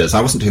chapters.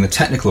 I wasn't doing the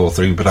technical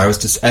authoring, but I was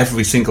just,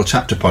 every single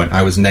chapter point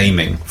I was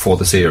naming for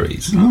the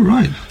series. Oh,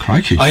 right.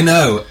 Crikey. I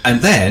know.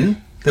 And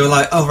then they were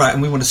like, oh, right,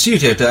 and we want a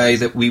studio day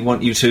that we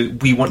want you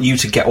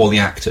to get all the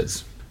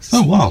actors.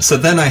 Oh, wow. So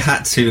then I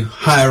had to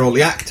hire all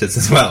the actors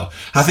as well.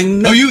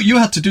 Having you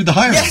had to do the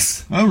hiring?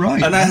 Yes. Oh,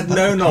 right. And I had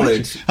no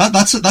knowledge.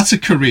 That's a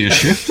career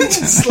shift.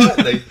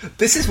 Slightly.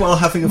 This is while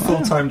having a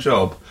full-time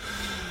job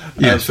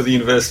for the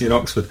University in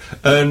Oxford.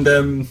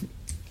 And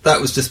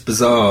that was just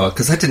bizarre,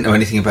 because I didn't know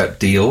anything about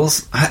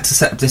deals. I had to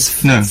set up this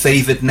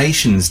favoured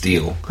nations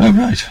deal. Oh,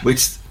 right.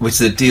 Which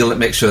is a deal that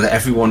makes sure that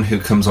everyone who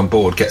comes on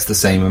board gets the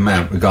same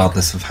amount,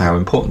 regardless of how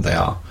important they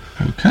are.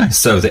 Okay.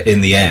 So that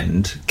in the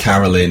end,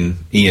 Carolyn,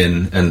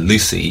 Ian, and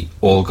Lucy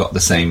all got the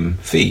same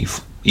fee,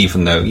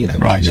 even though,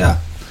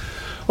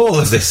 all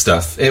of this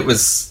stuff. It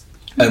was...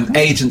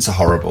 agents are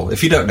horrible.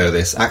 If you don't know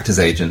this, actors'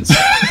 agents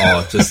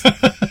are just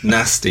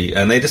nasty,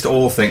 and they just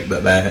all think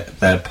that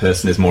their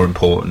person is more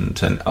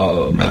important, and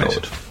oh my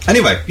lord.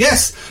 Anyway,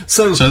 yes.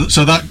 So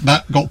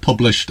that got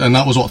published, and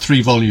that was,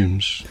 3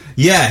 volumes?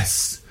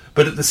 Yes.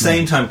 But at the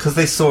same time, because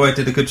they saw I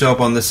did a good job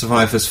on the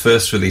Survivors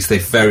first release, they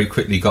very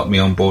quickly got me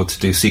on board to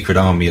do Secret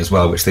Army as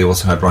well, which they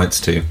also had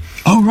rights to.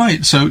 Oh,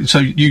 right. So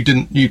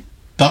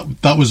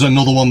that was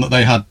another one that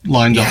they had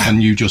lined up,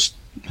 and you just...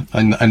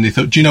 And they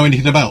thought, do you know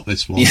anything about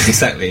this one? Yeah,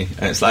 exactly.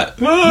 And it's like,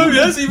 oh,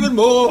 yes, even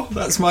more.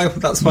 That's my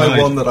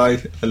one that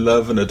I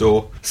love and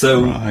adore.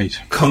 So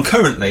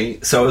concurrently,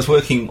 so I was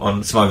working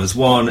on Survivors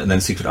 1 and then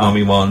Secret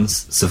Army 1,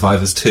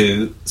 Survivors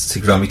 2,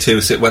 Secret Army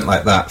 2, so it went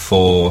like that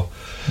for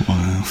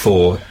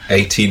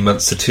 18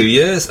 months to 2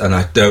 years, and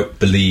I don't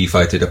believe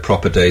I did a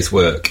proper day's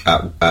work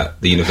at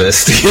the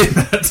university in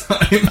that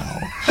time.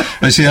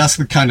 And see, that's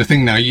the kind of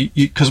thing now,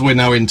 because we're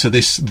now into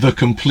the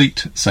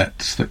complete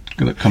sets that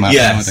come out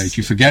nowadays.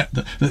 You forget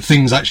that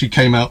things actually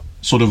came out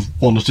sort of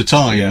one at a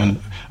time, and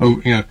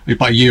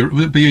about a year.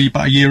 Would it be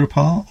about a year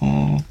apart?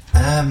 Or?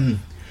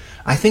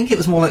 I think it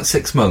was more like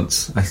 6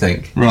 months. I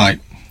think.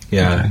 Right.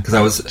 Yeah, because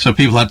I was. So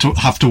people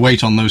have to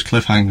wait on those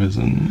cliffhangers,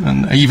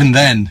 and even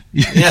then,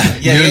 the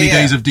early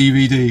days of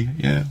DVD,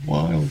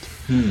 wild.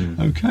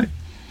 Okay,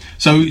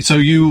 so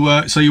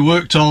you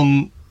worked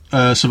on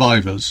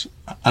Survivors,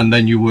 and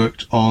then you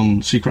worked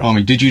on Secret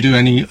Army. Did you do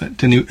any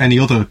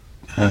other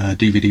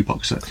DVD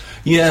box sets?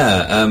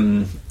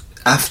 Yeah,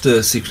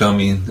 after Secret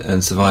Army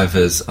and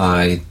Survivors,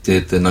 I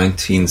did the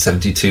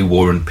 1972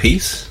 War and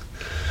Peace.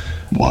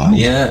 Wow.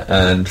 Yeah,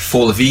 and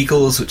Fall of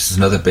Eagles, which is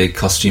another big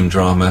costume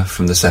drama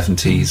from the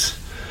 70s.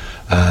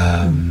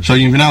 So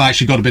you've now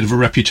actually got a bit of a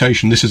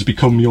reputation. This has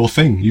become your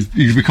thing.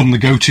 You've become the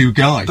go-to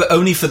guy. But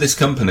only for this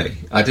company.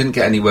 I didn't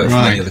get any work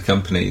from any other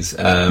companies.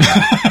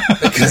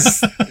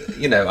 Because,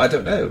 I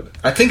don't know.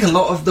 I think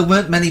there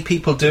weren't many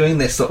people doing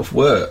this sort of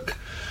work.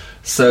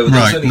 So there's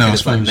Right, only no, I kind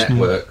of like suppose,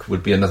 Network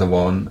would be another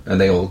one, and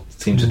they all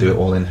seem to do it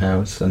all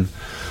in-house. And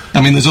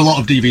I mean, there's a lot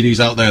of DVDs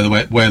out there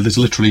where there's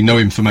literally no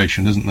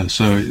information, isn't there?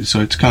 So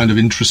it's kind of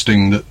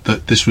interesting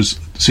that this was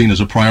seen as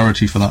a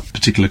priority for that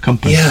particular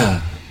company.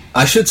 yeah,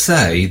 I should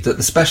say that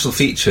the special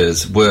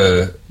features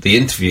were the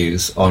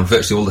interviews on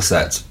virtually all the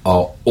sets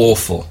are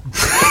awful.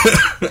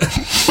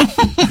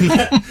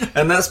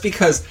 And that's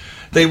because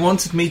they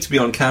wanted me to be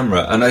on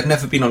camera, and I'd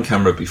never been on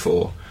camera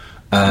before.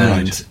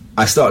 And Right.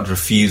 I started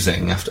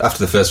refusing. After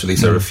the first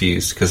release, I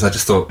refused, because I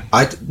just thought,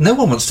 no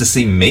one wants to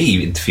see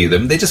me interview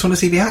them. They just want to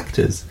see the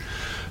actors.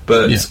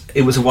 But Yeah.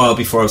 it was a while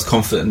before I was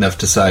confident enough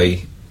to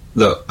say,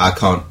 look, I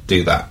can't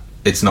do that.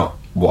 It's not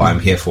what I'm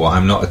here for.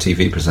 I'm not a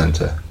TV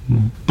presenter.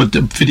 But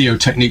the video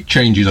technique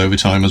changes over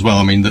time as well.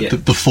 I mean, Yeah.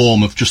 the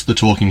form of just the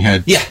talking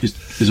head Yeah.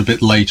 is a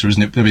bit later,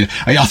 isn't it? I mean,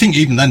 I think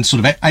even then,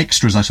 sort of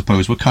extras, I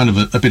suppose, were kind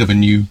of a bit of a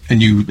new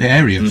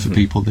area for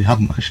people. They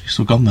hadn't actually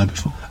sort of gone there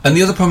before. And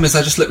the other problem is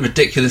I just look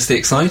ridiculously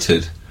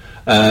excited.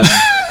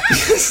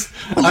 Because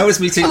I was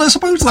meeting. Well, I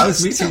suppose I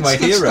was meeting my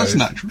heroes. That's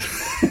natural.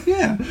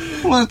 Yeah,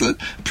 well,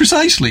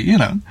 precisely. You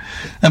know,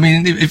 I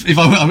mean, if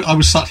I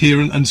was sat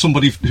here and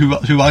somebody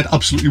who I'd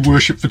absolutely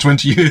worshipped for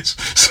 20 years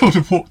sort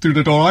of walked through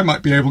the door, I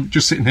might be able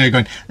just sitting here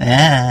going,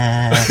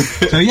 ah.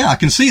 So yeah, I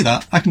can see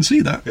that.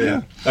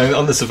 Yeah. And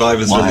on the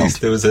Survivors Wild. release,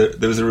 there was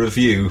a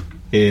review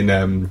in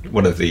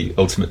one of the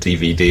Ultimate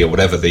DVD or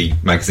whatever the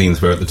magazines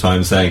were at the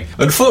time, saying,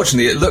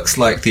 unfortunately, it looks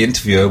like the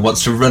interviewer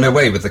wants to run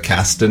away with the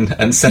cast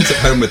and set up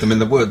home with them in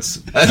the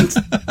woods. And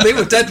they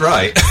were dead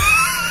right.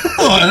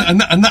 Oh,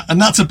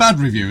 and that's a bad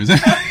review, is it?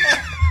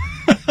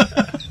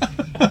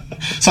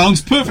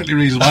 Sounds perfectly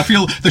reasonable. I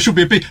feel there should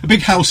be a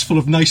big house full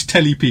of nice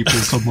telly people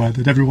somewhere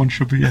that everyone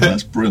should be. Yeah,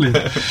 that's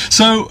brilliant.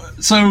 So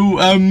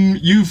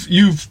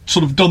you've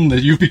sort of done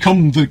this. You've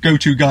become the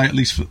go-to guy, at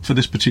least for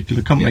this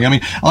particular company. Yeah. I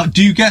mean,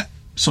 do you get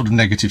sort of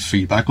negative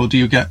feedback, or do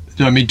you get?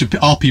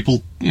 Are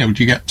people? Do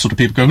you get sort of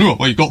people going, "Oh,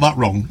 well, you got that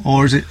wrong,"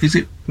 or is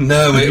it?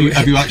 No,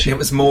 have you actually? It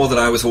was more that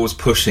I was always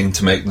pushing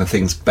to make the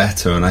things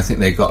better, and I think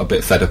they got a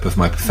bit fed up of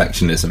my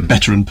perfectionism.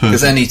 Better and perfect.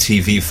 Because any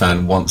TV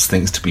fan wants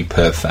things to be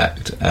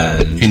perfect,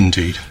 and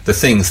Indeed. the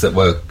things that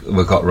were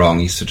got wrong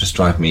used to just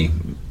drive me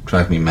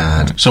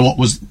mad. So what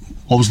was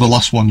the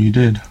last one you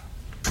did?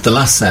 The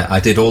last set, I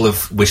did all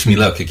of Wish Me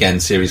Luck again,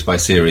 series by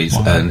series,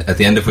 Wow. and at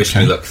the end of Wish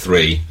Me Okay. Luck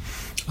 3,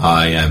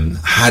 I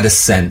had a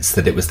sense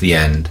that it was the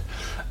end.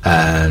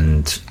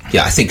 And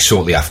yeah, I think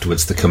shortly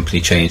afterwards the company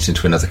changed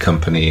into another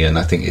company, and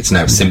I think it's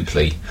now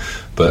Simply,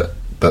 but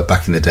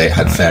back in the day it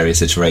had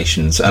various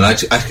iterations, and I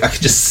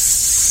could just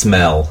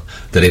smell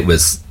that it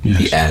was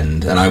the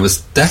end, and I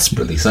was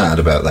desperately sad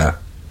about that.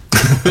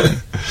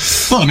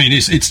 Well, I mean,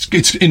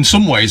 it's in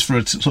some ways for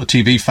a sort of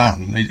TV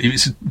fan,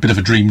 it's a bit of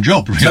a dream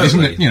job, really, isn't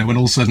Totally. it? When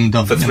all's said and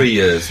done. For 3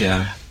 years,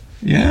 yeah.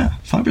 Yeah,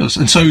 fabulous.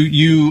 And so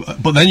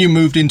but then you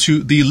moved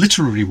into the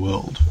literary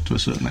world to a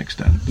certain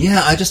extent.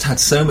 Yeah, I just had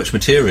so much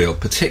material,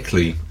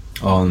 particularly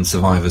on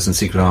Survivors and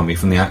Secret Army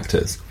from the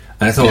actors.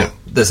 And I thought,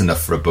 there's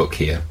enough for a book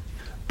here.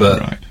 But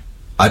Right.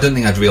 I don't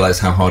think I'd realised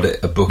how hard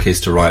a book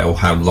is to write or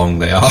how long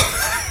they are.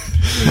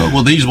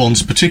 Well, these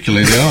ones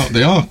particularly,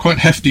 they are quite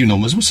hefty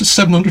numbers. What's the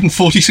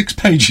 746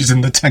 pages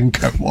in the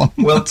Tenko one?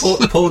 Well,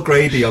 Paul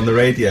Grady on the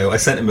radio, I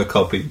sent him a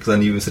copy because I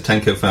knew he was a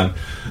Tenko fan,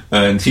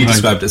 and he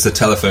described it as a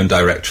telephone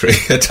directory.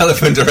 A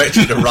telephone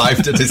directory had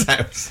arrived at his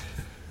house.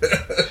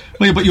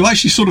 Well, yeah, but you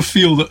actually sort of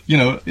feel that,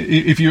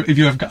 if you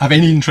have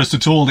any interest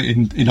at all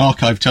in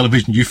archive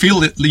television, you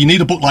feel that you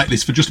need a book like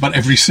this for just about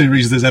every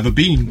series there's ever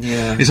been.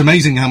 Yeah. It's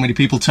amazing how many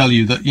people tell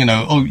you that,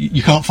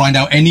 you can't find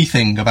out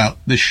anything about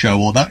this show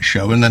or that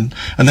show, and then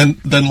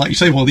like you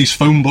say, well, these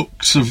phone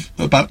books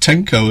about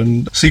Tenko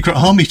and Secret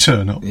Army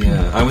turn up.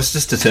 Yeah, I was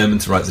just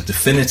determined to write the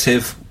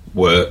definitive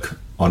work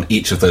on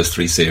each of those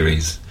 3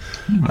 series.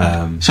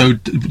 So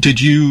did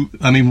you,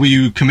 were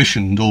you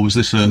commissioned, or was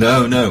this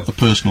No. a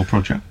personal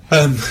project?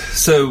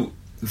 So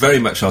very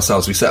much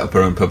ourselves. We set up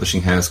our own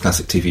publishing house,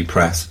 Classic TV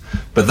Press,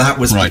 but that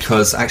was Right.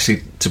 because,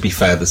 actually, to be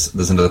fair,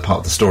 there's another part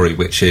of the story,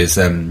 which is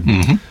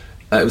it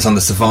was on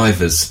the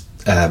Survivors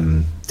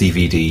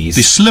DVDs.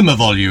 The slimmer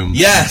volume?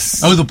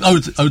 Yes. Oh, the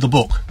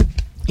book.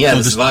 Yeah,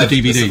 Oh, the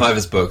the DVD.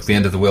 Survivors book, The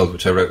End of the World,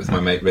 which I wrote with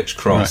my mate Rich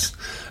Cross,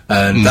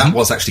 and that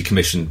was actually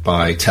commissioned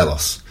by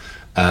Telos,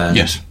 and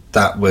Yes.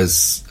 that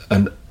was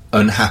an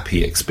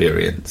unhappy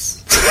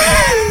experience.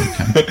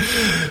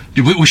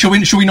 Shall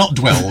we not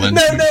dwell then?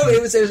 No,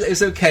 it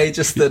was okay.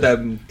 Just that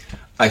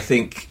I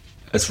think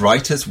as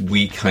writers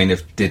we kind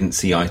of didn't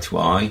see eye to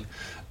eye,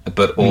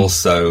 but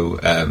also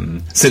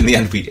so in the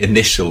end we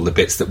initial the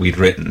bits that we'd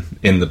written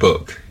in the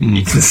book.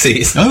 You can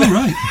see. Oh,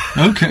 right.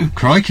 Okay.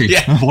 Crikey.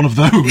 Yeah. One of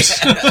those.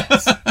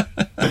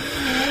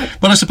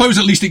 But I suppose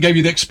at least it gave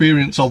you the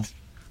experience of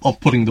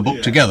putting the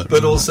book together.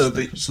 But also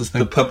That's the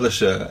thing.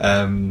 publisher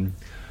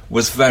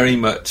was very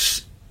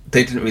much.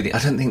 They didn't really. I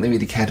don't think they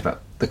really cared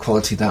about the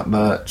quality that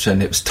much,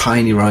 and it was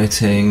tiny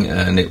writing,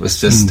 and it was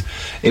just.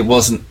 It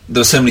wasn't. There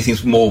were so many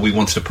things more we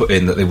wanted to put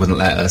in that they wouldn't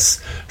let us.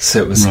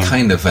 So it was Right.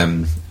 kind of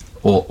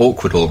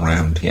awkward all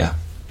round. Yeah.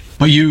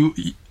 But you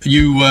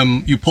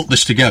put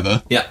this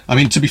together. Yeah. I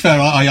mean, to be fair,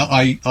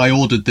 I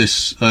ordered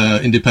this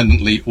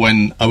independently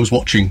when I was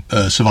watching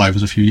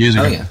Survivors a few years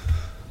ago. Oh, yeah.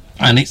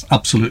 And it's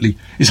absolutely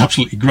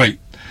great.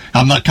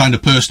 I'm that kind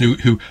of person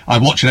who I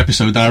watch an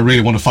episode and I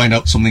really want to find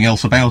out something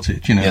else about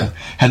it, you know. Yeah.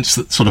 Hence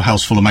that sort of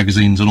house full of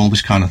magazines and all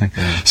this kind of thing.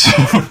 Yeah. So,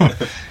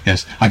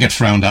 yes, I get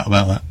frowned at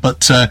about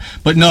that.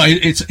 But no,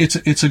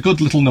 it's a good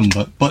little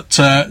number. But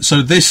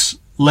so this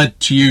led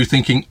to you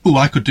thinking, oh,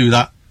 I could do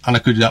that, and I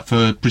could do that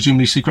for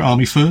presumably Secret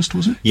Army first,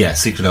 was it? Yeah,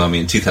 Secret Army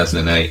in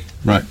 2008.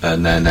 Right.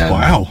 And then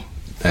wow.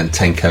 And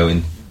Tenko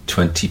in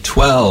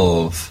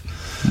 2012.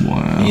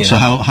 Wow.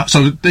 Yeah.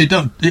 So it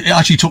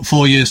actually took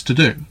 4 years to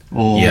do?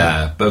 Or?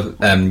 Yeah, but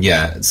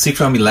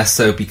Secret Army less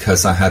so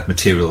because I had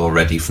material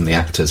already from the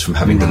actors from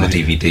having done the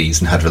DVDs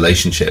and had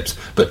relationships.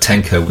 But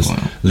Tenko was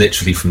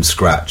literally from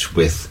scratch,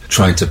 with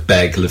trying to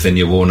beg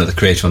Lavinia Warner, the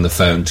creator, on the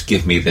phone to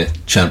give me the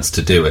chance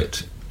to do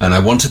it. And I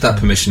wanted that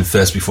permission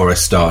first before I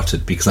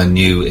started, because I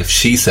knew if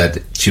she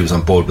said she was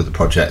on board with the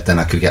project, then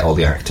I could get all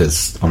the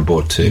actors on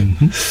board too.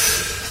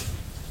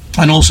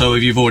 Mm-hmm. And also,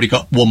 if you've already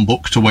got one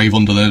book to wave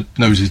under their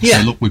noses to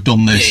say, look, we've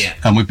done this,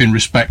 and we've been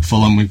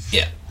respectful, and we've...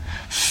 Yeah.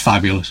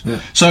 Fabulous. Yeah.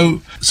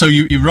 So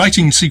you're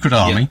writing Secret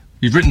Army,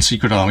 you've written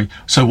Secret Army,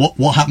 so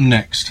what happened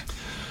next?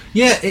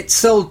 Yeah, it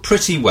sold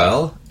pretty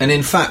well, and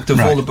in fact, of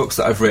all the books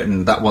that I've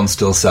written, that one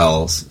still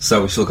sells,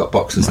 so we've still got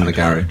boxes in the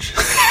garage.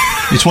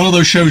 It's one of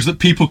those shows that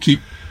people keep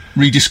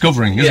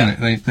rediscovering,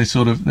 isn't it? They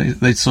sort of.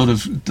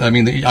 I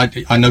mean,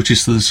 I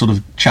noticed there's sort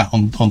of chat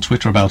on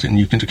Twitter about it, and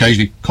you can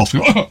occasionally cough,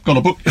 got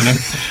a book, you know.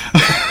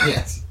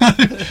 Yes.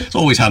 It's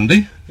always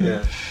handy.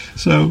 Yeah.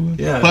 So,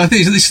 but I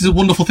think this is a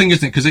wonderful thing,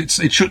 isn't it? Because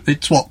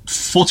it's what,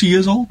 40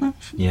 years old now?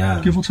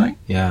 Yeah. Give or take?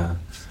 Yeah.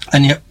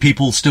 And yet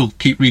people still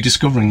keep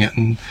rediscovering it,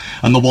 and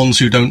the ones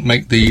who don't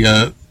make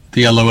the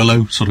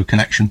LOLO sort of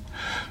connection,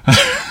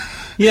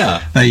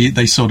 yeah,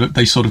 they sort of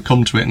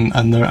come to it,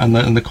 and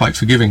they're quite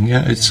forgiving.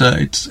 Yeah, it's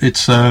a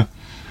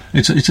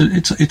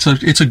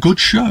good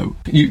show.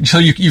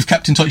 You've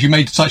kept in touch. You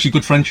made actually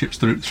good friendships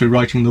through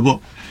writing the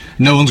book.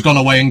 No one's gone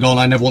away and gone,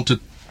 I never want to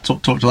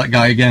talk to that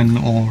guy again.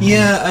 Or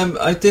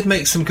I did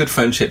make some good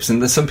friendships,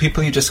 and there's some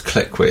people you just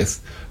click with.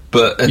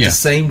 But at the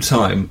same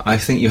time, I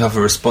think you have a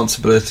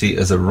responsibility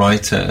as a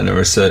writer and a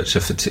researcher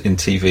in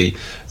TV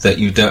that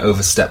you don't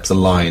overstep the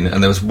line.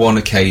 And there was one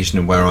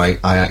occasion where I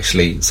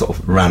actually sort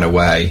of ran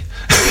away.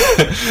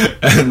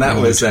 And that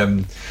was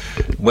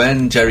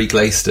when Jerry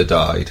Glaister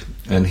died,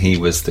 and he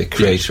was the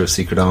creator of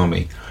Secret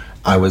Army.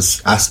 I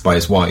was asked by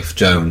his wife,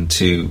 Joan,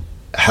 to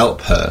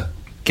help her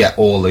get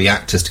all the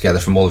actors together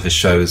from all of his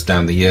shows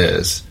down the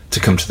years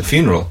to come to the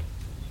funeral.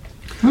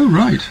 Oh,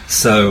 right.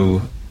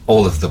 So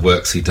all of the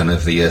works he'd done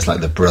over the years,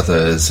 like The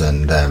Brothers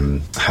and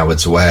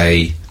Howard's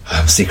Way,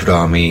 Secret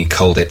Army,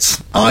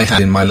 Colditz, I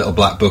had in my little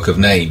black book of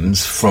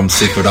names from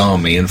Secret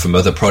Army and from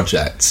other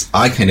projects.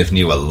 I kind of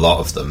knew a lot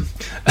of them.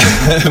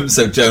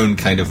 So Joan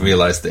kind of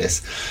realised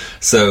this.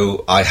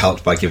 So I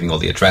helped by giving all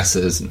the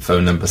addresses and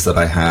phone numbers that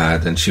I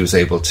had, and she was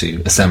able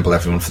to assemble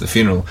everyone for the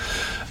funeral.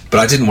 But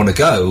I didn't want to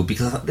go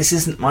because I thought, this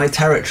isn't my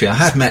territory. I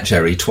had met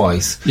Jerry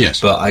twice,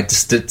 but I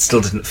just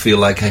still didn't feel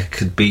like I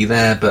could be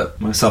there.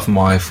 But myself and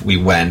my wife, we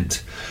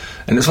went.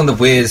 And it's one of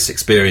the weirdest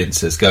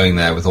experiences going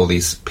there with all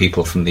these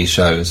people from these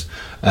shows.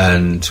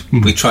 And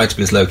we tried to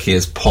be as low-key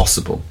as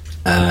possible.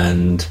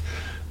 And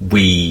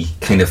we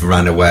kind of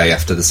ran away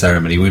after the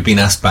ceremony. We'd been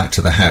asked back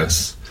to the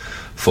house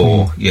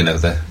for, you know,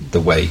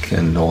 the wake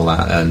and all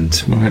that.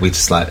 And we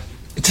just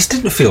it just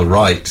didn't feel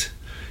right,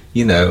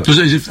 you know. Does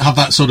it have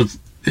that sort of...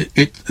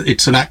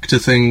 It's an actor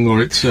thing, or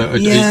it's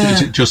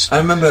is it just? I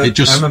remember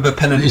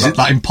Pennant. Is it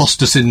that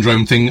imposter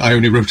syndrome thing? I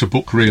only wrote a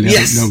book, really.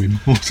 Yes. I don't know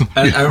him.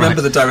 And I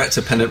remember the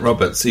director, Pennant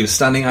Roberts. He was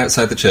standing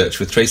outside the church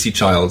with Tracy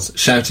Childs,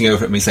 shouting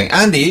over at me, saying,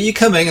 "Andy, are you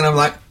coming?" And I'm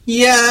like,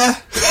 "Yeah,"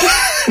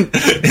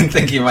 and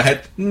thinking in my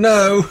head,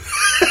 "No."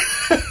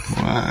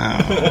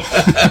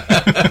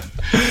 Wow.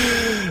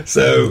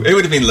 So it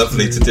would have been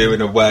lovely to do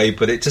in a way,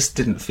 but it just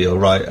didn't feel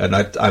right. And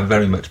I'm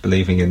very much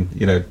believing in,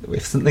 you know,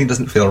 if something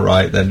doesn't feel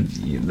right, then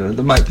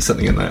there might be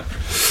something in that.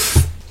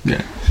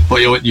 Yeah,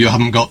 but you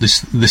haven't got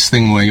this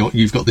thing where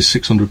you've got this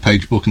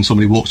 600-page book and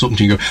somebody walks up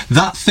to you and go,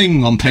 that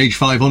thing on page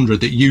 500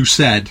 that you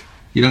said.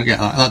 You don't get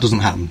that. That doesn't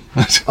happen.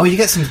 Oh, you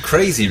get some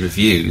crazy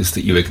reviews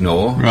that you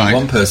ignore. Right.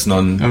 One person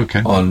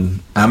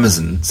on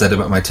Amazon said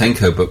about my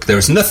Tenko book, "There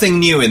is nothing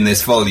new in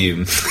this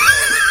volume."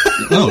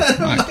 Oh,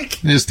 right.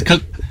 There's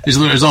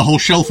a whole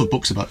shelf of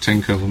books about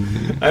Tenko.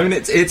 I mean,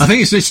 it's. I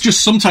think it's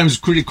just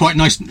sometimes really quite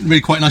nice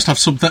to have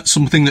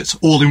something that's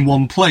all in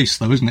one place,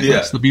 though, isn't it? Yeah.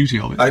 That's the beauty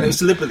of it. I know, it's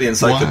deliberately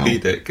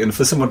encyclopedic, and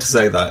for someone to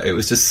say that, it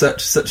was just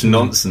such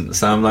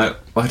nonsense. I'm like,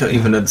 I don't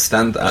even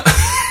understand that.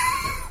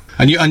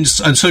 And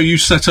so you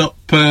set up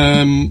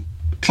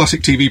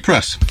Classic TV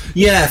Press.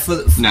 Yeah, for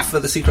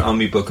the Secret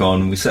Army book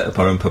we set up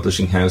our own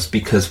publishing house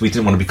because we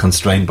didn't want to be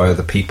constrained by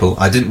other people.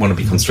 I didn't want to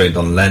be constrained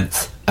on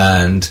length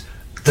and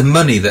the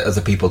money that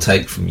other people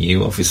take from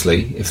you,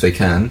 obviously, if they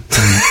can.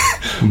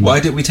 Why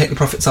didn't we take the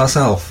profits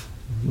ourselves?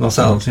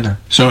 ourselves, you know.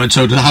 So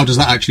how does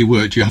that actually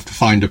work? Do you have to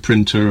find a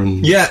printer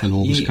and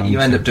all this kind of you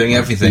end up doing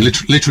everything.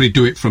 Literally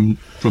do it from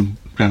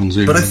ground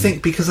zero. But I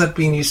think because I'd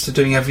been used to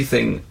doing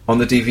everything on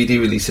the DVD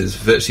releases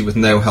virtually with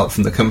no help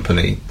from the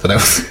company, that I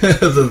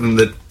was other than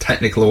the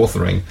technical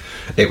authoring,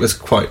 it was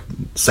quite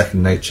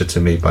second nature to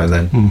me by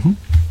then.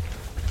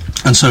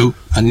 Mm-hmm. And so,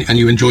 and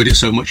you enjoyed it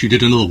so much, you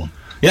did another one.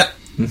 Yeah.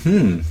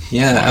 Mm-hmm.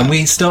 Yeah, wow. And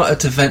we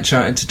started to venture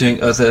out into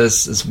doing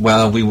others as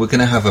well. We were going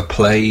to have a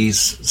plays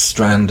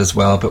strand as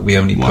well, but we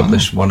only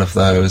published one of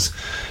those.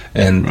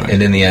 And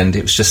in the end,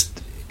 it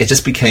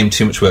just became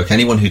too much work.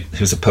 Anyone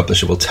who's a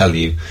publisher will tell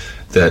you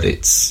that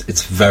it's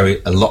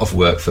a lot of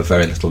work for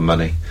very little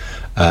money.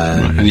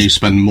 And you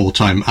spend more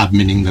time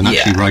adminning than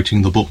actually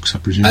writing the books, I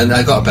presume. And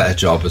I got a better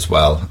job as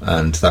well,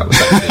 and that was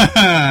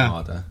actually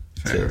harder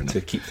to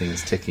keep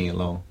things ticking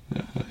along.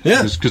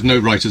 Yeah, because no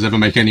writers ever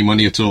make any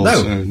money at all. No,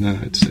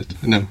 so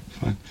no,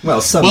 fine. Well,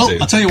 some do.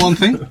 I'll tell you one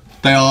thing: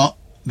 they are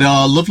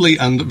lovely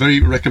and very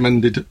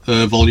recommended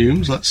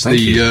volumes. That's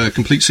the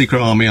Complete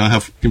Secret Army I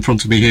have in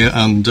front of me here,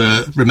 and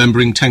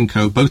Remembering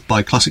Tenko, both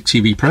by Classic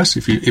TV Press.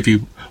 If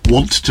you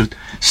want to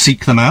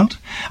seek them out,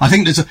 I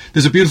think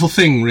there's a beautiful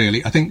thing.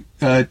 Really, I think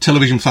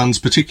television fans,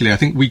 particularly, I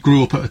think we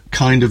grew up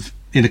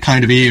in a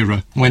kind of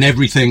era when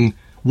everything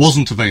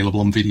wasn't available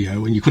on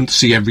video and you couldn't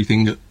see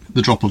everything at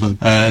the drop of a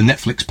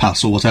Netflix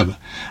pass or whatever,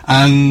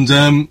 and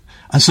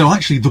so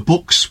actually the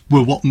books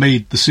were what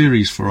made the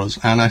series for us.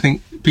 And I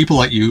think people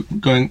like you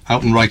going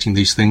out and writing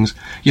these things,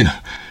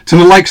 to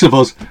the likes of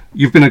us,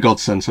 you've been a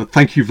godsend. So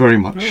thank you very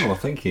much. Oh, well,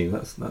 thank you.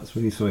 That's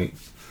really sweet.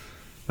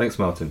 Thanks,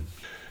 Martin.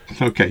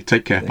 Okay,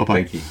 take care.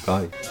 Bye-bye. Thank you.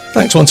 Bye.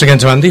 Thanks once again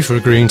to Andy for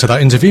agreeing to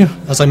that interview.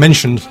 As I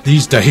mentioned,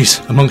 these days,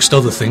 amongst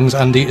other things,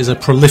 Andy is a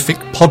prolific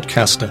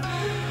podcaster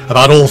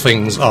about all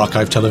things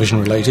archive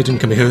television related, and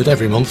can be heard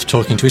every month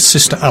talking to his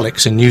sister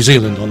Alex in New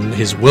Zealand on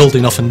his World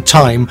Enough and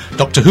Time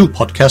Doctor Who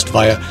podcast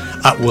via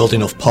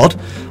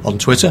 @WorldEnoughPod on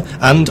Twitter,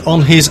 and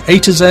on his A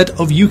to Z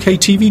of UK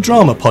TV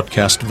drama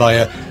podcast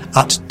via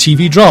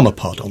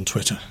 @TVDramaPod on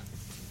Twitter.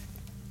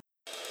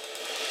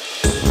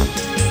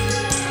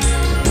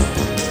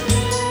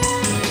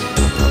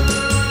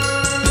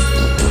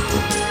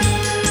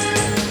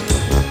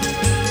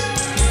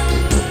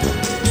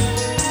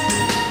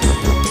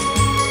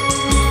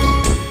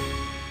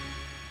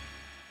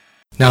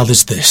 Now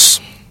there's this.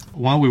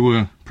 While we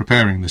were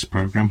preparing this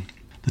programme,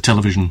 the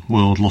television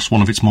world lost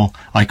one of its more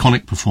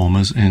iconic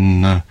performers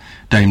in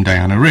Dame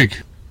Diana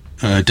Rigg.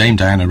 Dame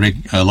Diana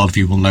Rigg, a lot of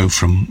you will know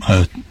from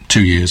her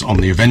 2 years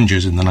on The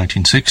Avengers in the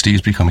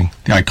 1960s, becoming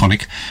the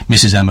iconic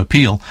Mrs. Emma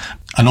Peel.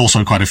 And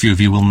also quite a few of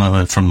you will know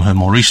her from her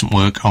more recent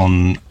work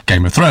on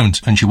Game of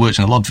Thrones. And she worked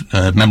in a lot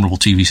of memorable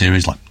TV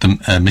series like the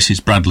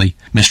Mrs. Bradley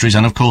Mysteries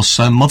and, of course,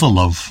 Mother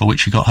Love, for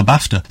which she got her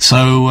BAFTA.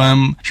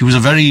 So she was a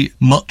very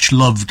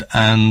much-loved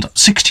and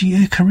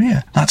 60-year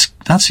career.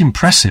 That's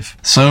impressive.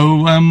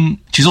 So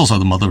she's also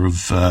the mother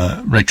of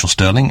Rachel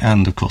Sterling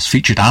and, of course,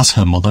 featured as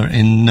her mother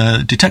in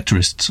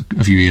Detectorists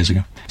a few years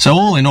ago. So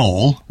all in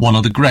all, one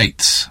of the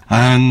greats.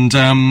 And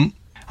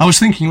I was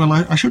thinking, well,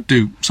 I should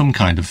do some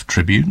kind of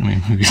tribute. I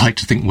mean, we like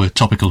to think we're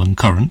topical and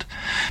current.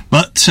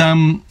 But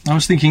I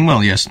was thinking,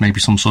 well, yes, maybe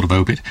some sort of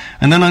obit.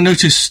 And then I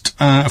noticed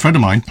a friend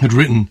of mine had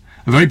written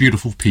a very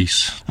beautiful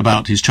piece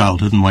about his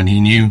childhood and when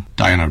he knew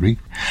Diana Rigg.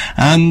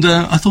 And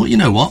I thought, you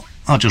know what?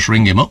 I'll just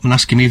ring him up and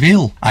ask him if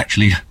he'll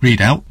actually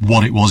read out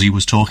what it was he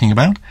was talking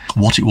about,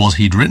 what it was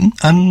he'd written.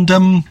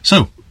 And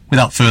so,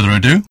 without further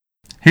ado,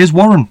 here's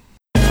Warren.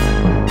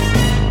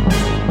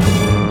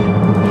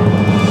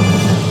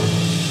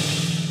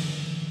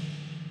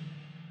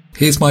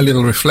 Here's my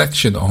little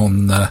reflection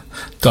on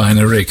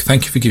Diana Rigg.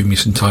 Thank you for giving me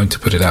some time to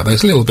put it out.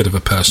 There's a little bit of a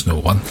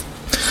personal one.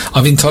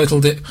 I've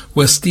entitled it,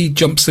 Where Steve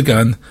Jumps the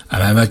Gun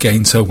and Emma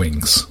Gains Her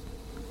Wings.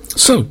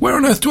 So, where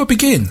on earth do I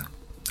begin?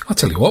 I'll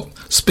tell you what,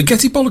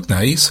 spaghetti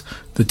bolognese,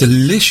 the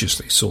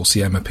deliciously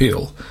saucy Emma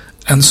Peel,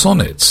 and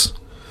sonnets.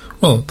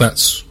 Well,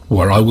 that's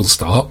where I will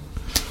start.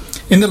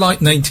 In the late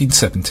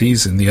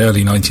 1970s and the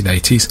early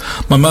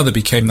 1980s, my mother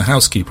became the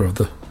housekeeper of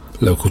the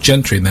local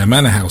gentry in their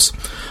manor house,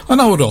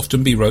 and I would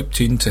often be roped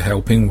into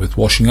helping with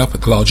washing up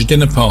at larger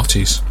dinner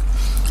parties.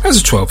 As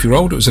a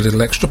 12-year-old, it was a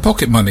little extra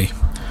pocket money.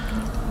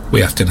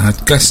 We often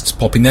had guests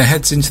popping their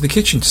heads into the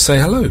kitchen to say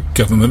hello,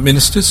 government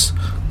ministers,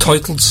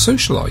 titled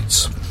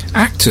socialites,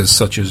 actors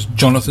such as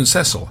Jonathan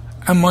Cecil,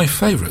 and my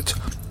favourite,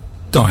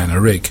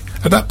 Diana Rigg.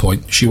 At that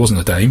point, she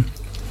wasn't a dame.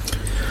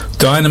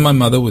 Diana and my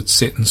mother would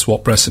sit and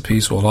swap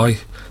recipes while I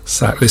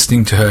sat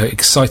listening to her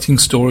exciting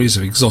stories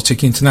of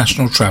exotic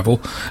international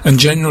travel and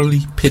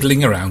generally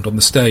piddling around on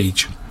the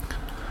stage.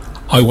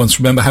 I once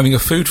remember having a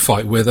food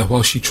fight with her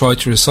while she tried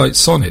to recite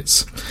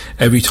sonnets.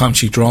 Every time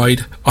she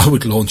tried, I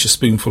would launch a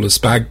spoonful of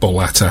spag bol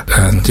at her,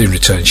 and in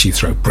return she'd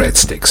throw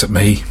breadsticks at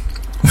me.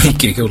 We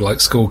giggled like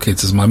school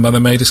kids as my mother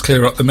made us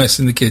clear up the mess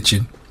in the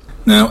kitchen.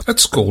 Now, at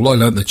school I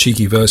learnt the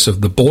cheeky verse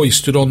of the boy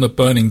stood on the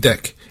burning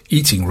deck,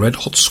 eating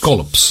red-hot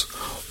scallops.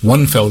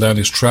 One fell down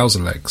his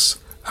trouser legs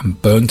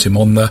and burnt him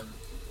on the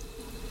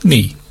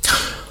knee.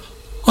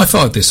 I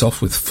fired this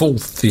off with full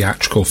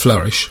theatrical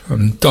flourish,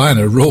 and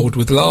Diana roared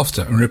with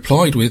laughter and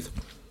replied with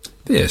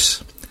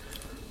this.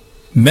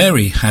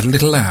 Mary had a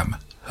little lamb.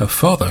 Her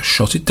father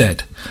shot it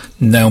dead.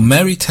 Now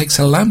Mary takes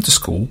her lamb to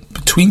school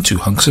between two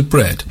hunks of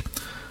bread.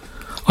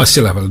 I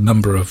still have a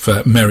number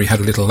of Mary had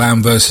a little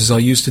lamb verses I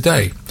use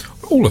today.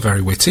 All are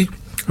very witty.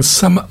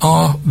 Some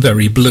are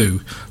very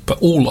blue,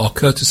 but all are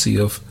courtesy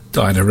of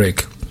Diana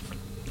Rigg.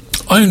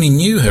 I only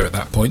knew her at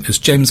that point as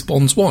James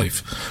Bond's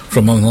wife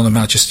from On Her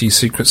Majesty's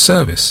Secret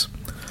Service.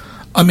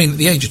 I mean, at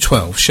the age of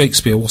 12,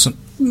 Shakespeare wasn't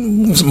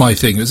my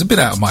thing. It was a bit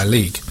out of my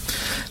league.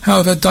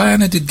 However,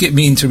 Diana did get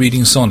me into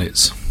reading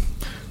sonnets.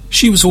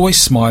 She was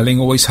always smiling,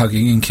 always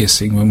hugging and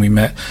kissing when we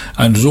met,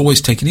 and was always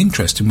taking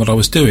interest in what I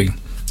was doing.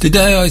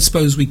 Today, I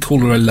suppose we'd call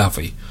her a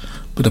lovey,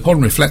 but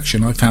upon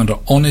reflection, I found her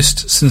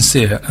honest,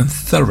 sincere, and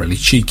thoroughly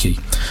cheeky.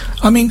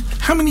 I mean,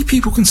 how many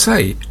people can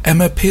say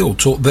Emma Peel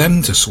taught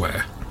them to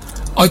swear?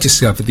 I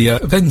discovered the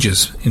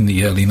Avengers in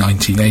the early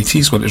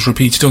 1980s when it was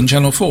repeated on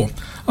Channel 4,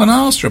 and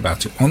I asked her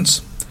about it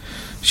once.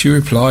 She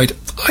replied,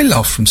 I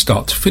laughed from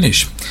start to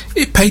finish.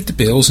 It paid the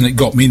bills and it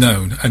got me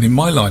known, and in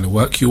my line of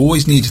work you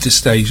always needed a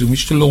stage in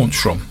which to launch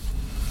from.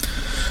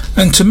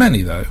 And to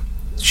many, though,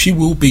 she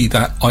will be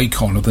that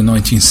icon of the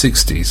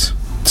 1960s.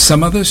 To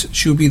some others,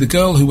 she will be the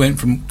girl who went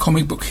from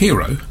comic book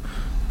hero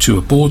to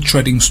a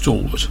board-treading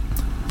stalwart.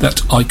 That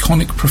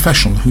iconic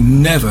professional who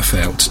never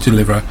failed to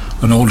deliver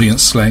an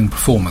audience-slaying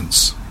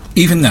performance.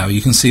 Even now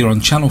you can see her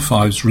on Channel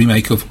 5's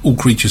remake of All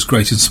Creatures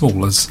Great and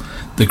Small as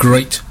the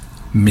great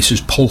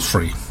Mrs.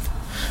 Palfrey.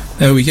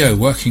 There we go,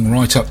 working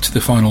right up to the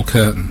final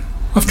curtain.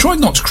 I've tried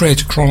not to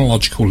create a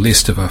chronological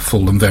list of her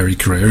full and varied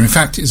career. In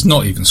fact, it's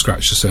not even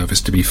scratched the surface,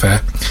 to be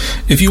fair.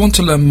 If you want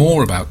to learn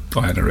more about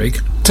Diana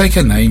Rigg, take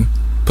her name,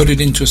 put it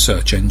into a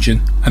search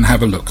engine and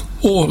have a look.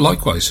 Or,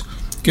 likewise,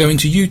 go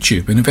into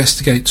YouTube and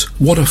investigate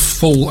what a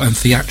full and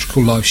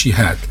theatrical life she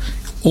had,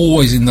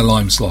 always in the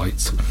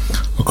limelight,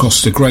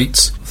 across the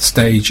greats,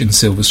 stage and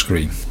silver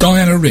screen.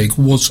 Diana Rigg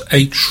was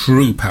a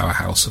true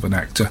powerhouse of an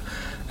actor,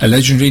 a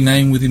legendary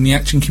name within the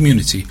acting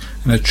community,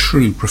 and a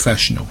true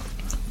professional.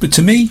 But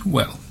to me,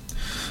 well,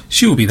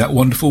 she will be that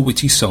wonderful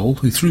witty soul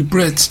who threw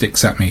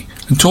breadsticks at me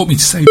and taught me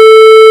to say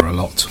a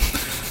lot.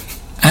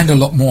 And a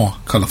lot more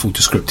colourful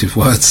descriptive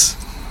words.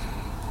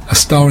 A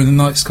star in the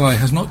night sky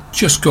has not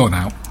just gone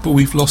out, but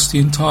we've lost the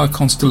entire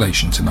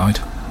constellation tonight.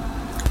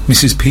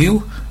 Mrs.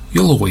 Peel,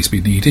 you'll always be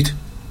needed.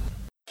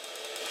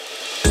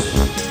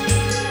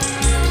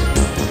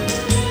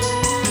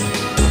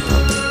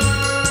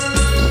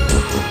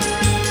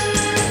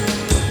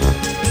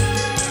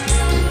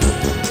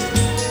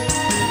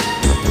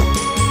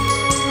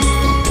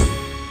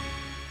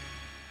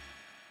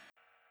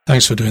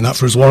 Thanks for doing that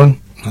for us,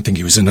 Warren. I think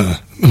he was in a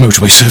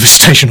motorway service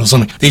station or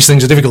something. These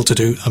things are difficult to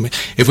do. I mean,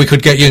 if we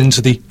could get you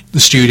into the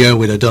studio,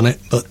 we'd have done it.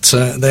 But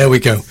there we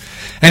go.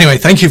 Anyway,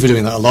 thank you for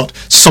doing that a lot.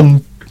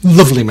 Some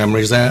lovely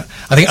memories there.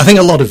 I think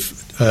a lot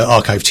of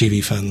archive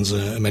TV fans,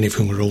 many of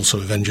whom are also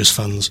Avengers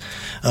fans,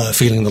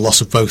 feeling the loss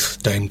of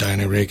both Dame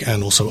Diana Rigg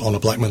and also Honor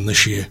Blackman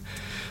this year.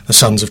 The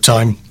sands of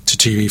time to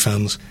TV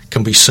fans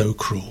can be so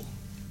cruel.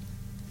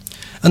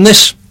 And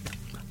this,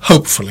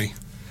 hopefully,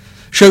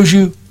 shows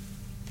you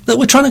that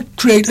we're trying to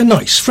create a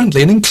nice,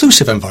 friendly and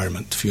inclusive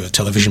environment for your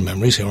television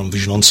memories here on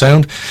Vision on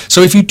Sound.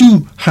 So if you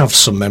do have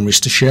some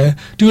memories to share,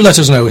 do let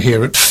us know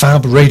here at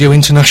Fab Radio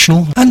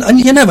International. And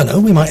you never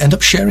know, we might end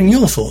up sharing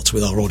your thoughts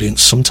with our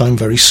audience sometime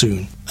very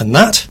soon. And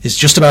that is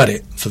just about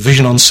it for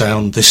Vision on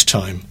Sound this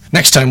time.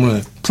 Next time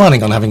we're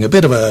planning on having a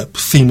bit of a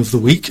theme of the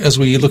week as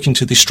we look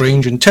into the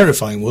strange and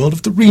terrifying world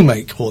of the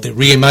remake or the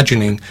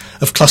reimagining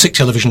of classic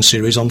television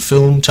series on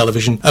film,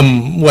 television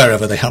and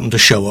wherever they happen to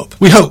show up.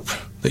 We hope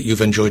that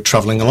you've enjoyed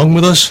travelling along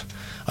with us.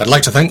 I'd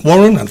like to thank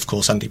Warren and of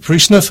course Andy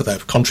Priestner for their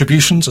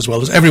contributions, as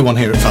well as everyone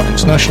here at Fab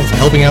International for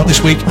helping out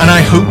this week, and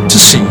I hope to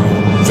see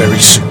you very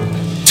soon.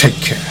 Take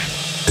care.